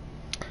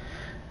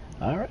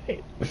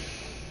 Alright.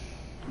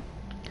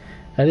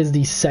 That is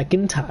the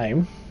second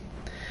time.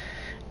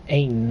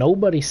 Ain't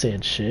nobody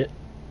said shit.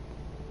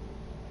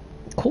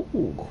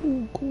 Cool.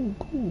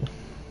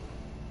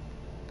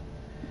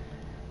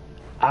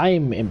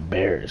 I'm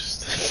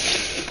embarrassed.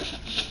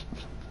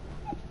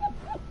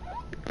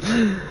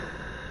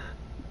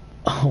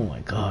 Oh my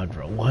god,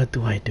 bro. What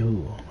do I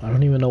do? I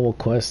don't even know what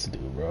quest to do,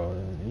 bro.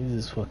 This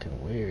is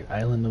fucking weird.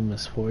 Island of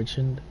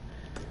Misfortune.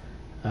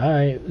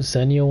 Alright,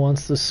 Xenia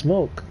wants to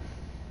smoke.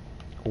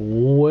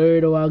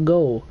 Where do I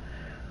go?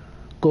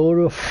 Go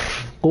to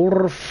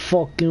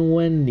fucking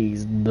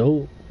Wendy's,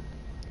 dope.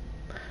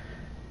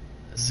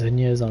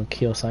 Xenia is on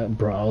Kios Island.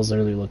 Bro, I was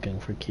literally looking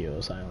for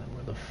Kios Island.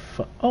 Where the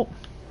fuck? Oh,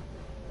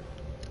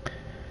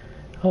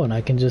 and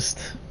I can just.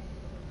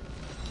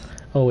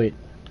 Oh wait,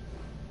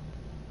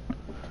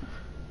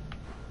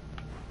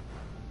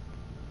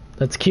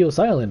 that's Kios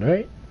Island,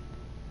 right?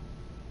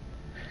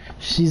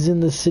 She's in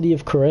the city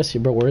of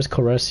Caressia, bro. Where's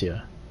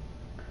Caressia?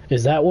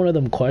 Is that one of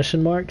them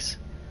question marks?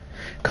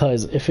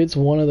 Cause if it's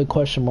one of the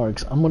question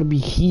marks, I'm gonna be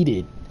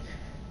heated.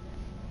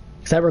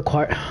 Cause that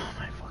require. Oh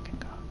my fucking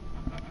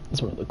god!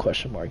 It's one of the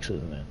question marks,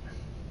 isn't it?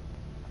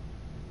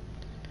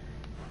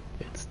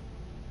 It's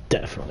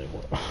definitely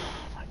one.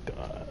 Oh my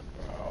god,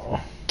 bro.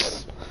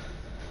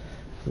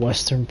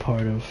 Western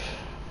part of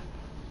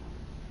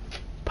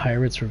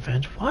Pirates'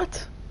 Revenge.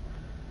 What?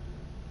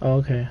 Oh,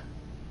 okay.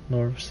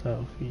 North,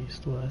 south,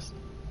 east, west.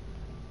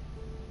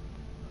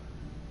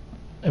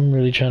 I'm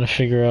really trying to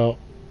figure out.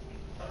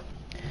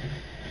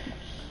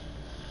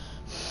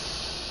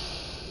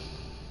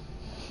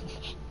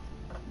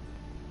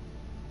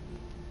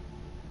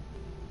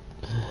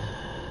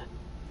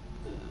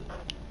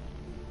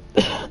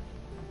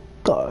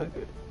 Dog.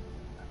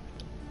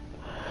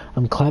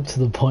 I'm clapped to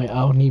the point I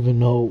don't even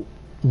know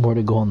where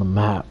to go on the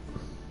map.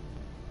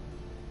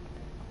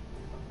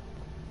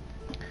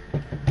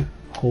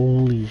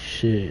 Holy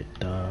shit,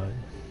 dog.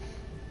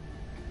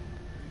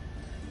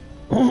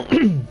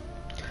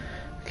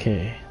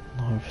 Okay,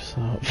 north,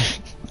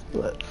 south,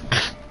 left.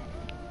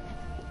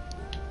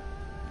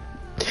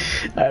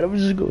 Alright, I'm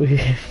just going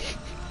here.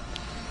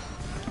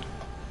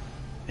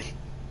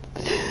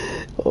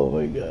 Oh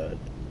my god.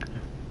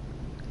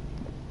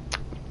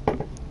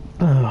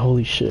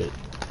 Holy shit.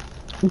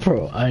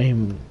 Bro, I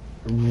am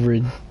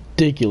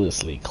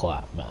ridiculously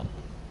clapped, man.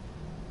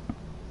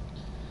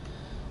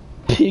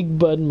 Big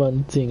bad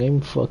man thing. I'm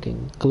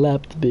fucking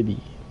clapped, baby.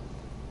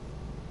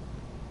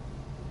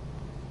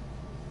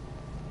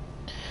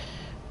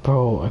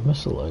 Bro, I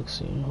miss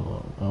Alexi. Hold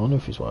on. I wonder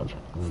if he's watching.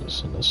 I'm gonna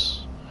send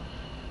this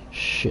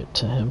shit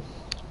to him.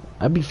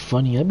 I'd be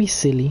funny. I'd be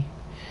silly.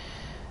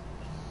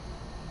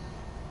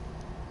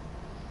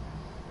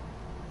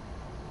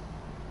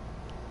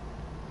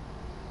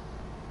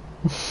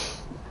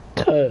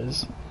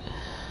 Cuz.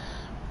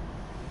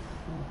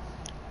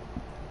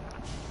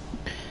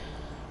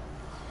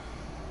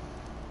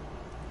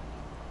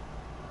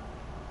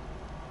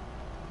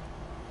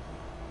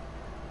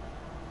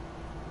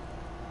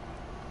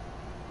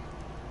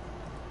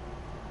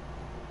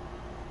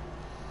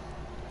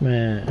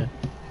 Man,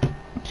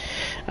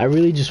 I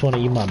really just want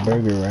to eat my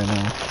burger right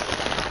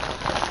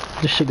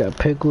now. This shit got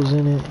pickles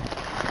in it.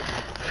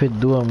 If it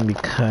do, I'm gonna be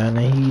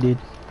kinda heated.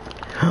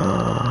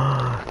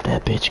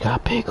 That bitch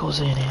got pickles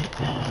in it.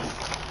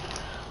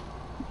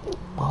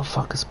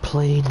 Motherfuckers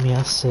played me.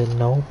 I said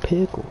no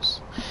pickles.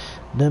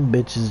 Them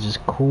bitches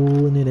just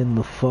cooling it in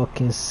the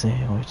fucking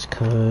sandwich,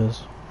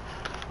 cuz.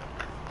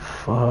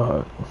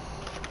 Fuck.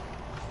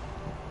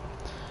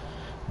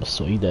 Let's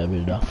so eat that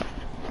bitch though.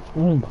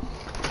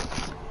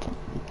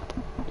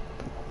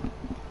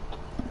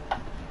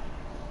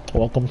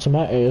 Welcome to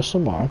my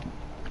ASMR.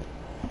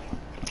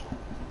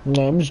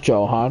 Name's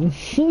Johan.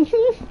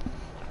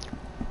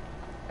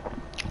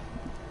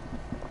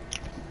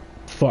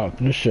 Fuck,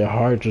 this shit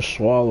hard to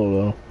swallow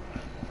though.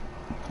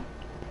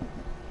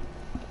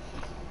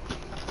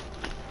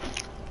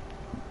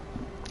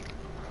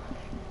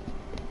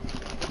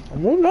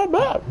 Well, not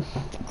bad.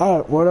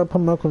 Alright, where'd I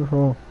put my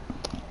control?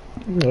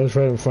 It was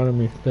right in front of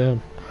me.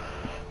 Damn.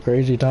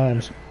 Crazy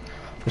times.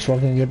 Let's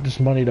fucking get this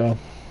money though.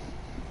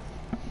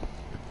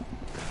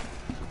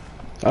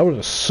 I would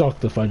have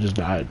sucked if I just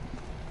died.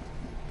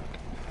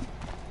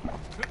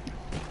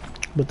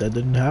 But that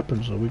didn't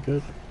happen, so we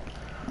good.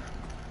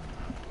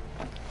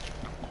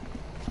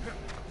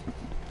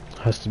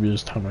 Has to be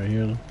this time right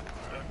here, though.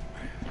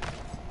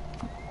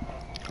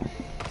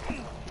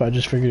 If I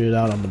just figured it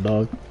out, I'm a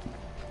dog.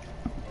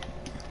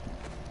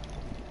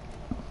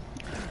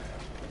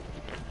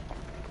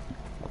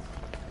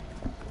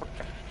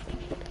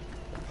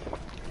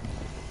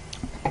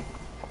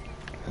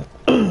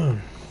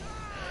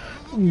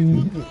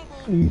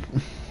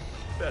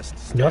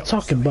 Y'all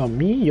talking about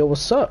me? Yo,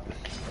 what's up?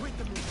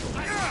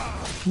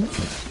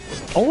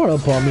 Don't run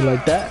up on me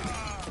like that.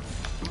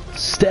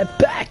 Step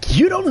back!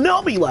 You don't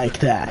know me like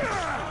that!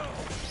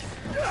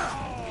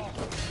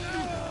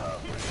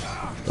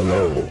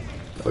 Hello.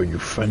 Are you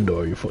friend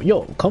or are you foe?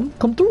 Yo, come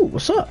through.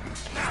 What's up?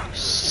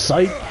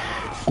 Psych.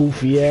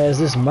 Goofy ass.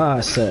 This is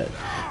my set.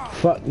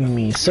 Fuck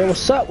me. So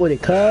what's up with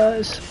it,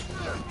 cuz?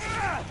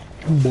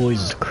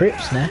 Boys is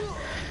Crips now.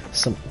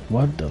 Some.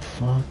 What the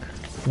fuck?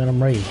 Man,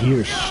 I'm right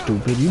here,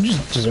 stupid. You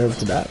just deserve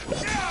to die for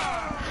that.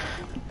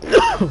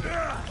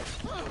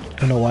 I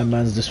don't know why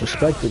man's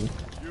disrespected.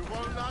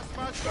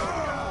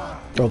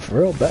 Bro,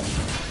 for real, bet.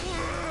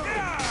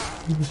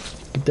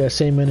 Get that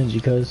same energy,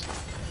 cuz.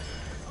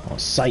 On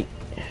sight.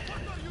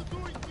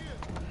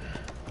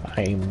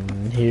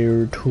 I'm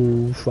here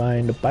to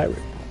find a pirate.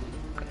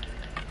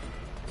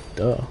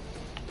 Duh.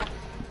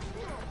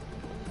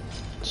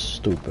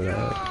 Stupid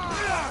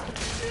ass.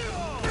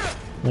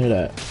 Look at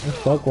that. What the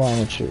fuck wrong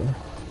with you?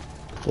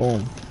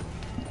 Boom.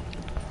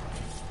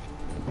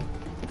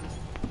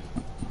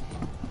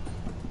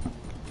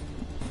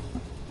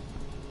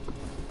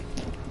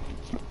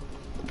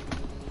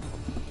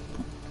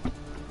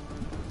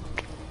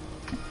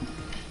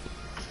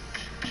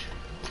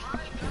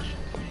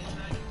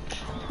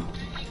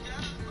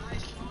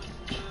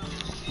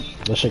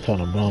 That shit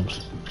kinda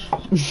bumps.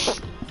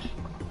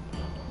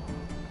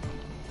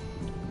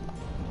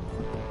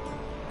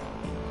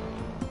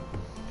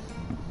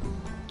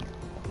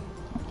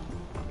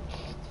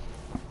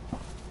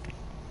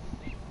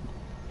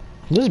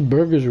 This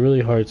burger's really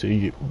hard to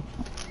eat.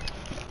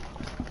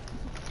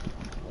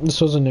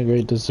 This wasn't a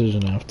great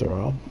decision after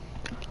all.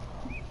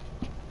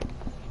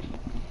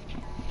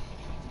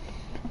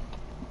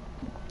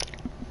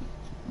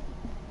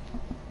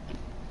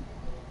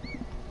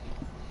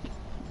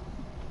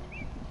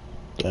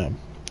 Damn,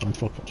 I'm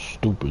fucking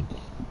stupid.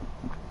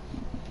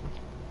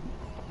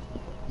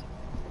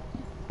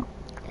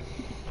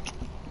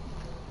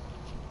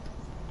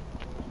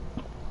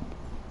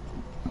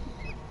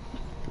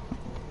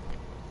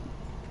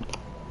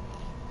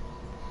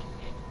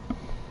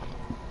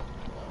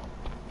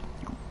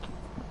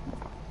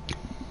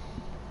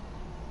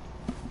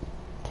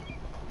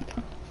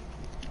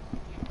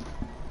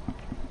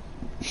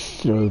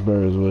 Yo, this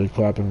bird is really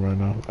clapping right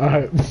now.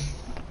 Alright.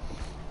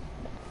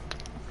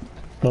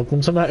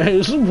 Welcome to my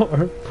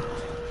ASMR.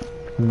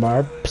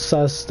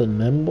 Marpsas the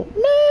nimble.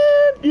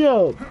 Man,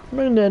 yo,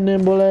 bring that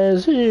nimble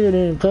ass here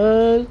then,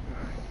 cuz.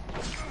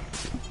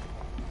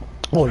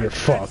 Oh, you're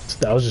fucked.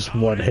 That was just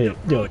one hit.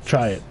 Yo,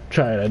 try it.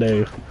 Try it, I dare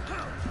you.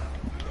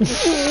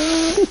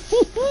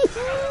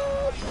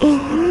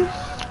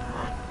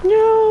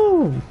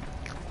 Yo!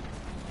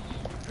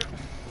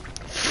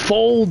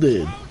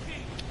 Folded.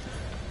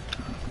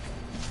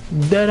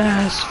 Dead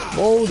ass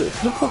folded.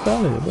 Get the fuck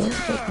out of here, bro.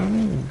 Fuck you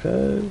mean,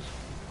 cuz?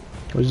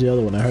 Where's the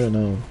other one? I heard it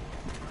now.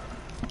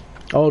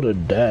 Oh, they're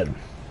dead.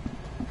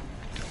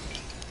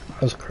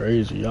 That's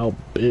crazy, y'all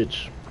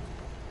bitch.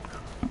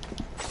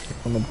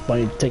 I'm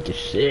gonna take your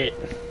shit.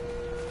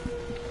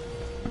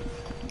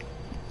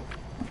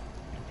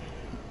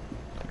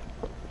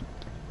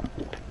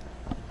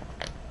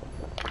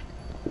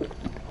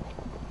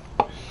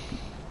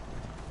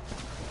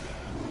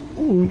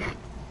 Ooh.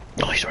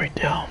 Oh, he's right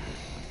there.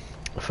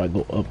 If I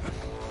go up,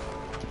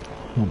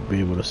 he won't be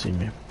able to see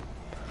me.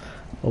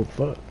 Oh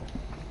fuck.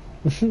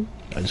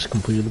 I just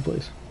completed the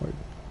place.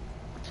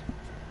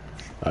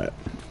 Alright.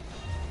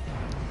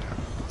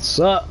 What's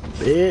up,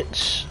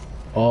 bitch?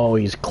 Oh,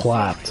 he's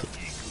clapped.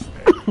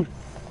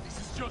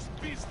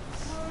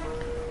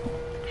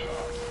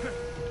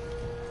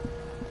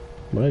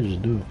 What did I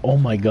just do? Oh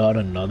my god,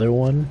 another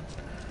one?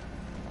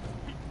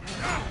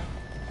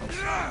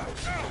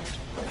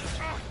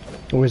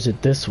 Or is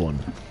it this one?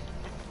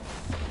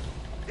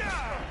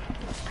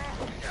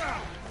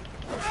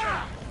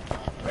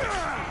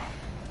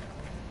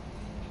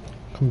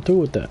 Come through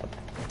with that.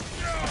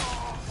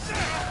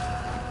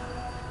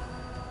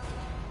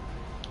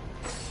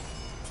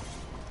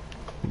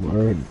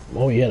 Word.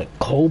 Oh, he had a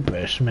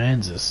Kopesh.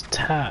 Man's is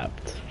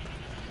tapped.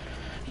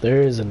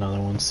 There is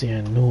another one. See,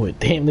 I knew it.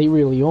 Damn, they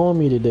really on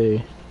me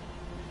today.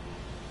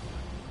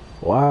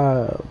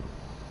 Wow.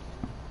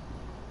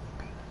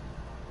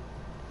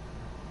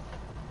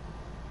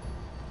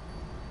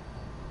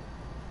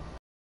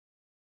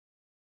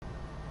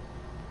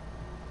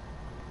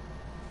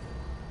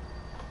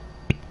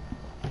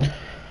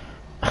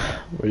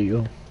 Where'd he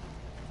go?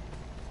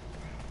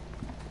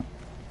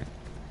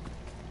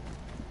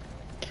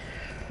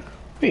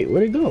 Wait,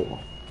 where'd he go?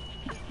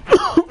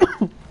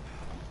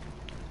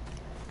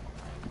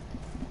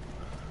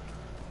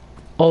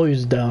 Oh,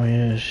 he's down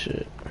here.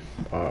 Shit.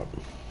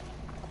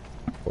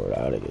 We're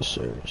out of here,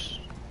 serious.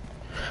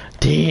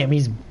 Damn,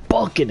 he's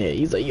bucking it.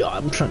 He's like, yo,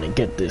 I'm trying to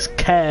get this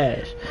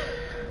cash.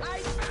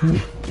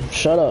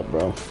 Shut up,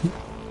 bro.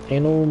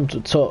 Ain't no room to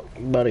talk.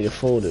 You about to get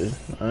folded,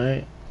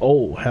 alright?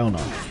 Oh, hell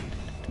no.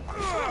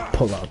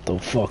 Pull out the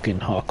fucking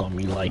hawk on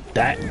me like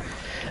that.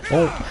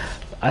 Oh,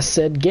 I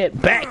said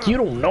get back. You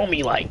don't know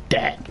me like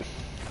that.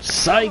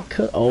 Psych.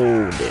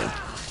 Oh, damn.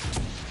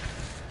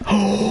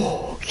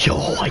 Oh, yo,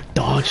 I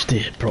dodged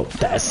it, bro.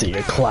 That's it.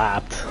 You're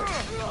clapped.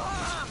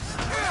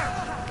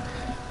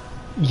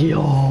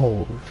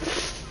 Yo,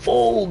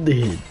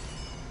 folded.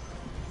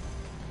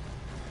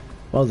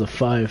 That was a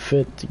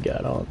 550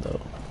 got on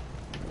though.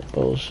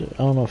 Bullshit. I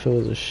don't know if it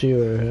was a she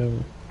or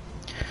him.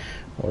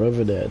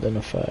 Whatever they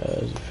identify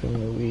as.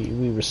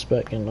 We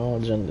respecting all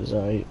genders,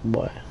 alright,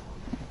 boy.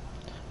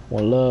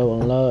 One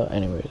love.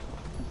 Anyways.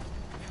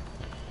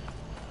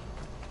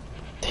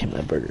 Damn,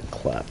 that burger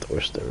clapped. I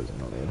wish there was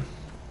another one.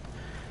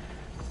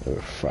 There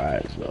were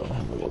fries though.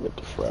 I'm gonna go get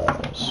the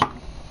fries.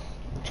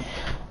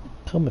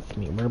 Come with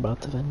me, we're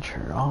about to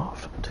venture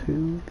off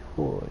to the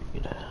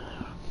void.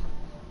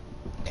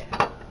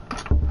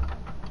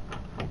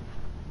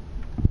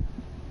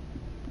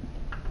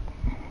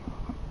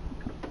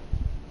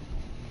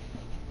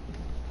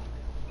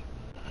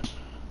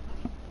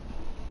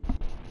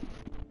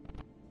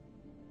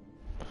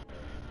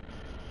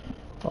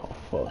 Oh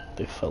fuck,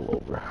 they fell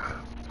over.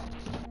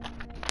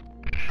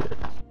 Shit.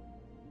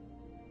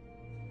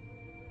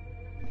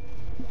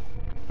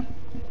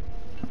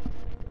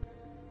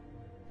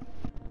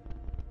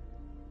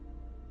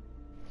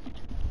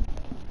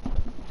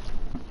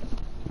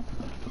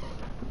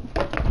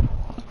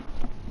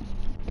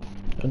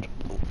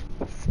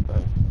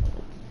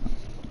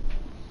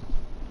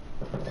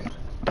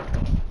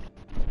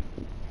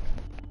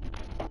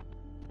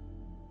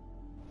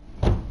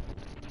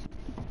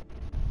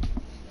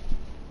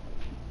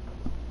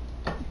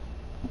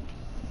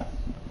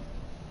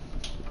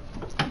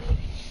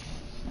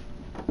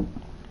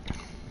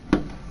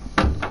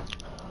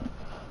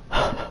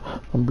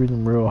 I'm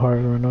breathing real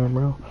hard right now,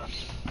 bro.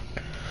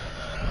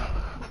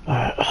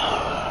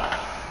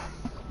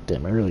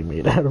 Damn, I really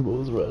made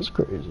edibles, bro. That's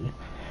crazy.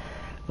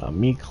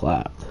 Me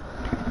clapped.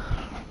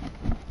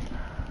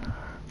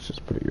 It's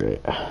just pretty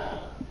great.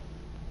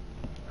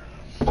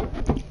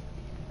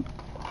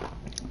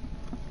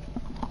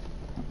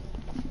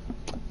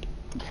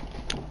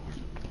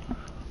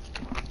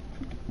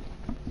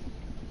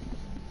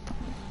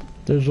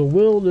 There's a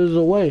will, there's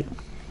a way.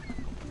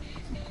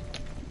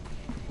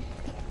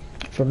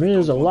 For me,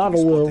 there's a lot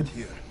of will.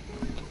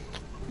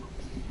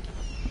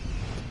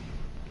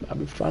 I'll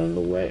be finding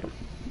a way.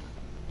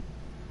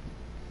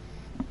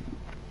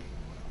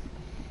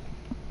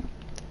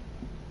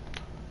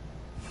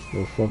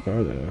 Where the fuck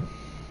are they?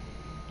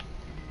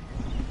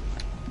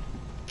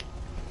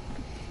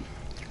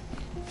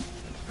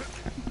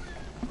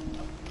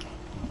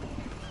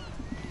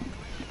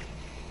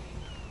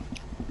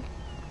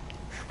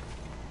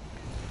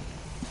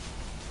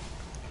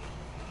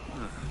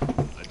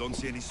 I don't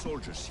see any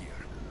soldiers here.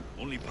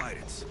 Only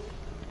pirates.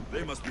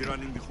 They must be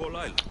running the whole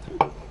island.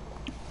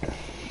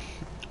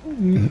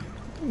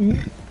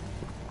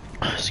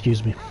 Excuse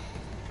Excuse me.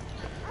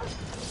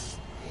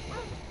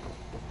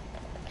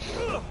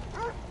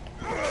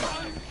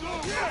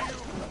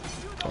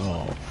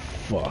 Oh,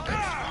 fuck.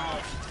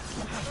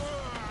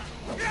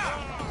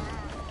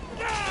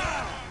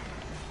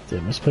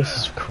 Damn, this place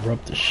is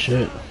corrupt as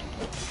shit.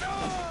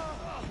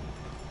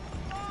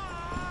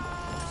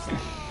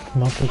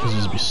 Motherfuckers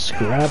just be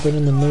scrapping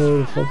in the middle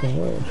of the fucking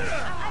road.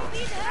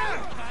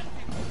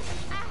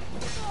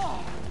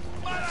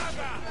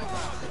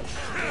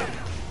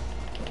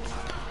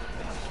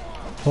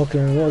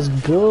 Fucking, let's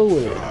go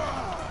with it.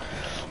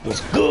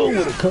 Let's go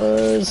with it,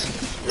 cuz.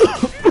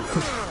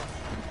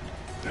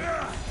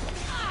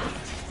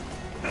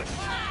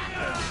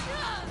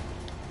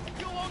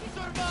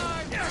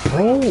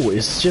 Bro,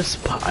 it's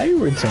just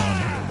pirates on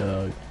here,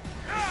 dog.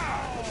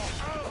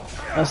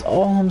 That's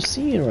all I'm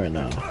seeing right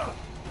now.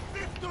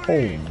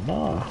 Oh,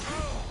 nah.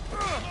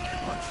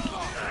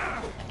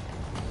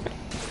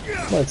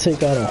 I'm gonna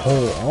take out a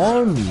whole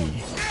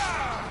army.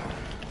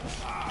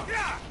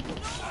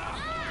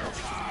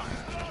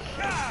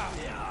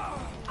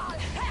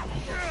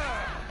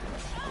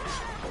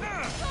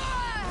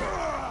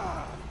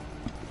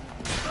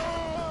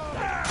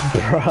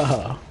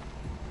 Bruh.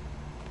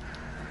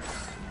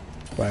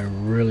 I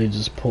really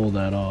just pulled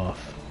that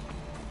off.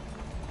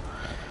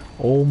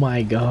 Oh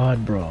my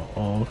god, bro.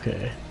 Oh,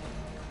 okay.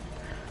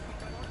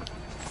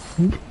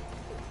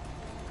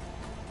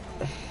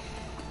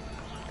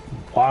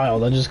 Wow,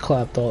 that just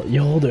clapped all.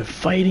 Yo, they're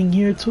fighting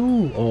here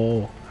too.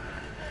 Oh.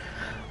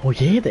 Oh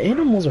yeah, the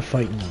animals are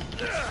fighting.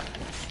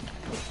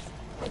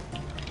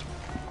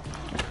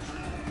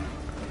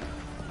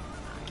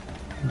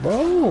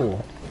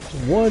 Bro,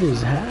 what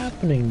is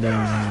happening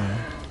down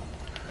here?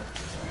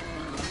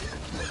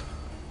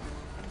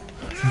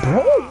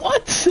 Bro,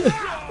 what?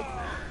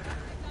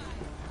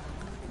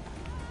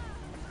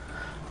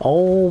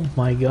 Oh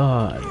my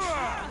god.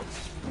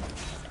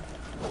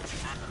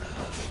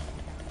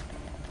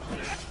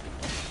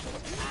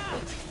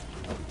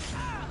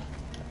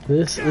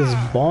 This is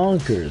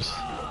bonkers.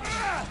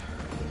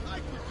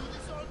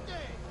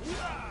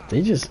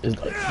 They just is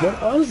like,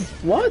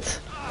 what?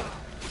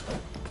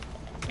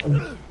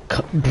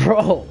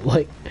 Bro,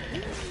 like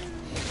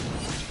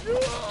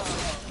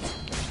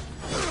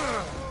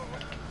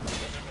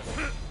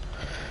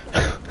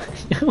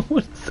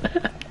what is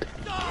that?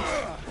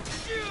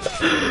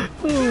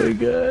 Oh my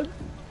god.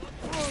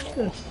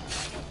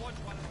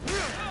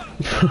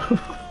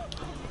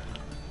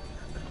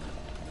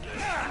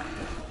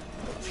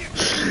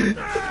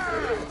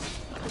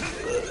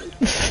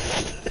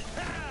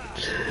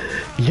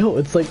 Yo,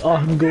 it's like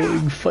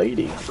ongoing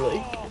fighting.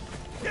 Like,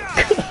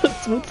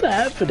 what's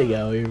happening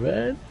out here,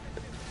 man?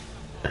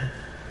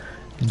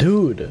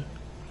 Dude.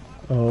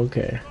 Oh,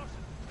 okay.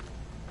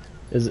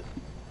 Is it?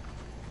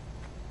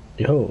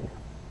 Yo.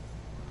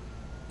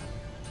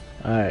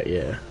 Alright,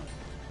 yeah.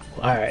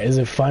 Alright, is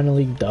it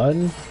finally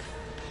done?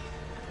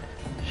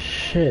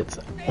 Shit.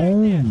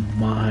 Oh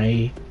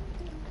my.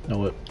 No,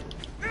 what?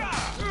 Get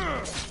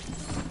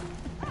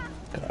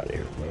out of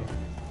here, bro.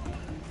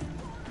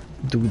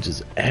 Dude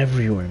just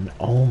everywhere.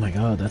 Oh my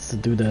god, that's the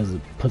dude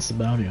that puts the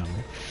bounty on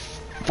me.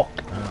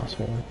 Fuck,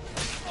 asshole.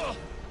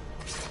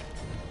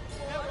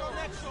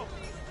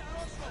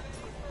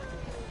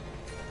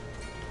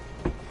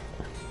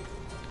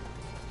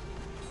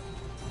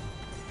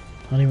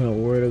 I don't even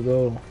know where to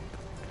go.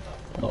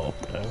 Oh,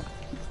 okay.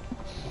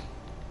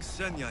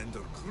 Xenia and her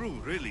crew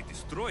really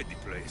destroyed the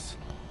place.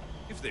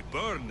 If they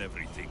burn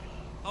everything,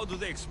 how do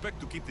they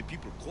expect to keep the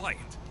people quiet?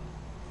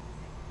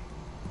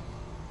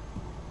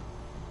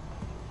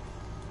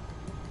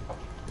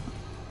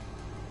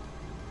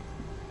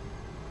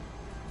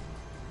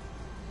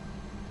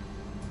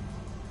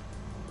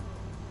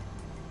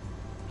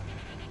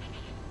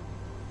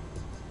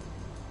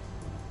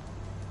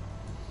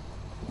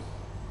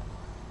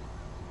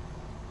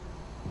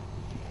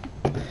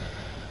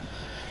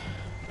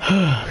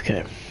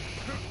 Okay.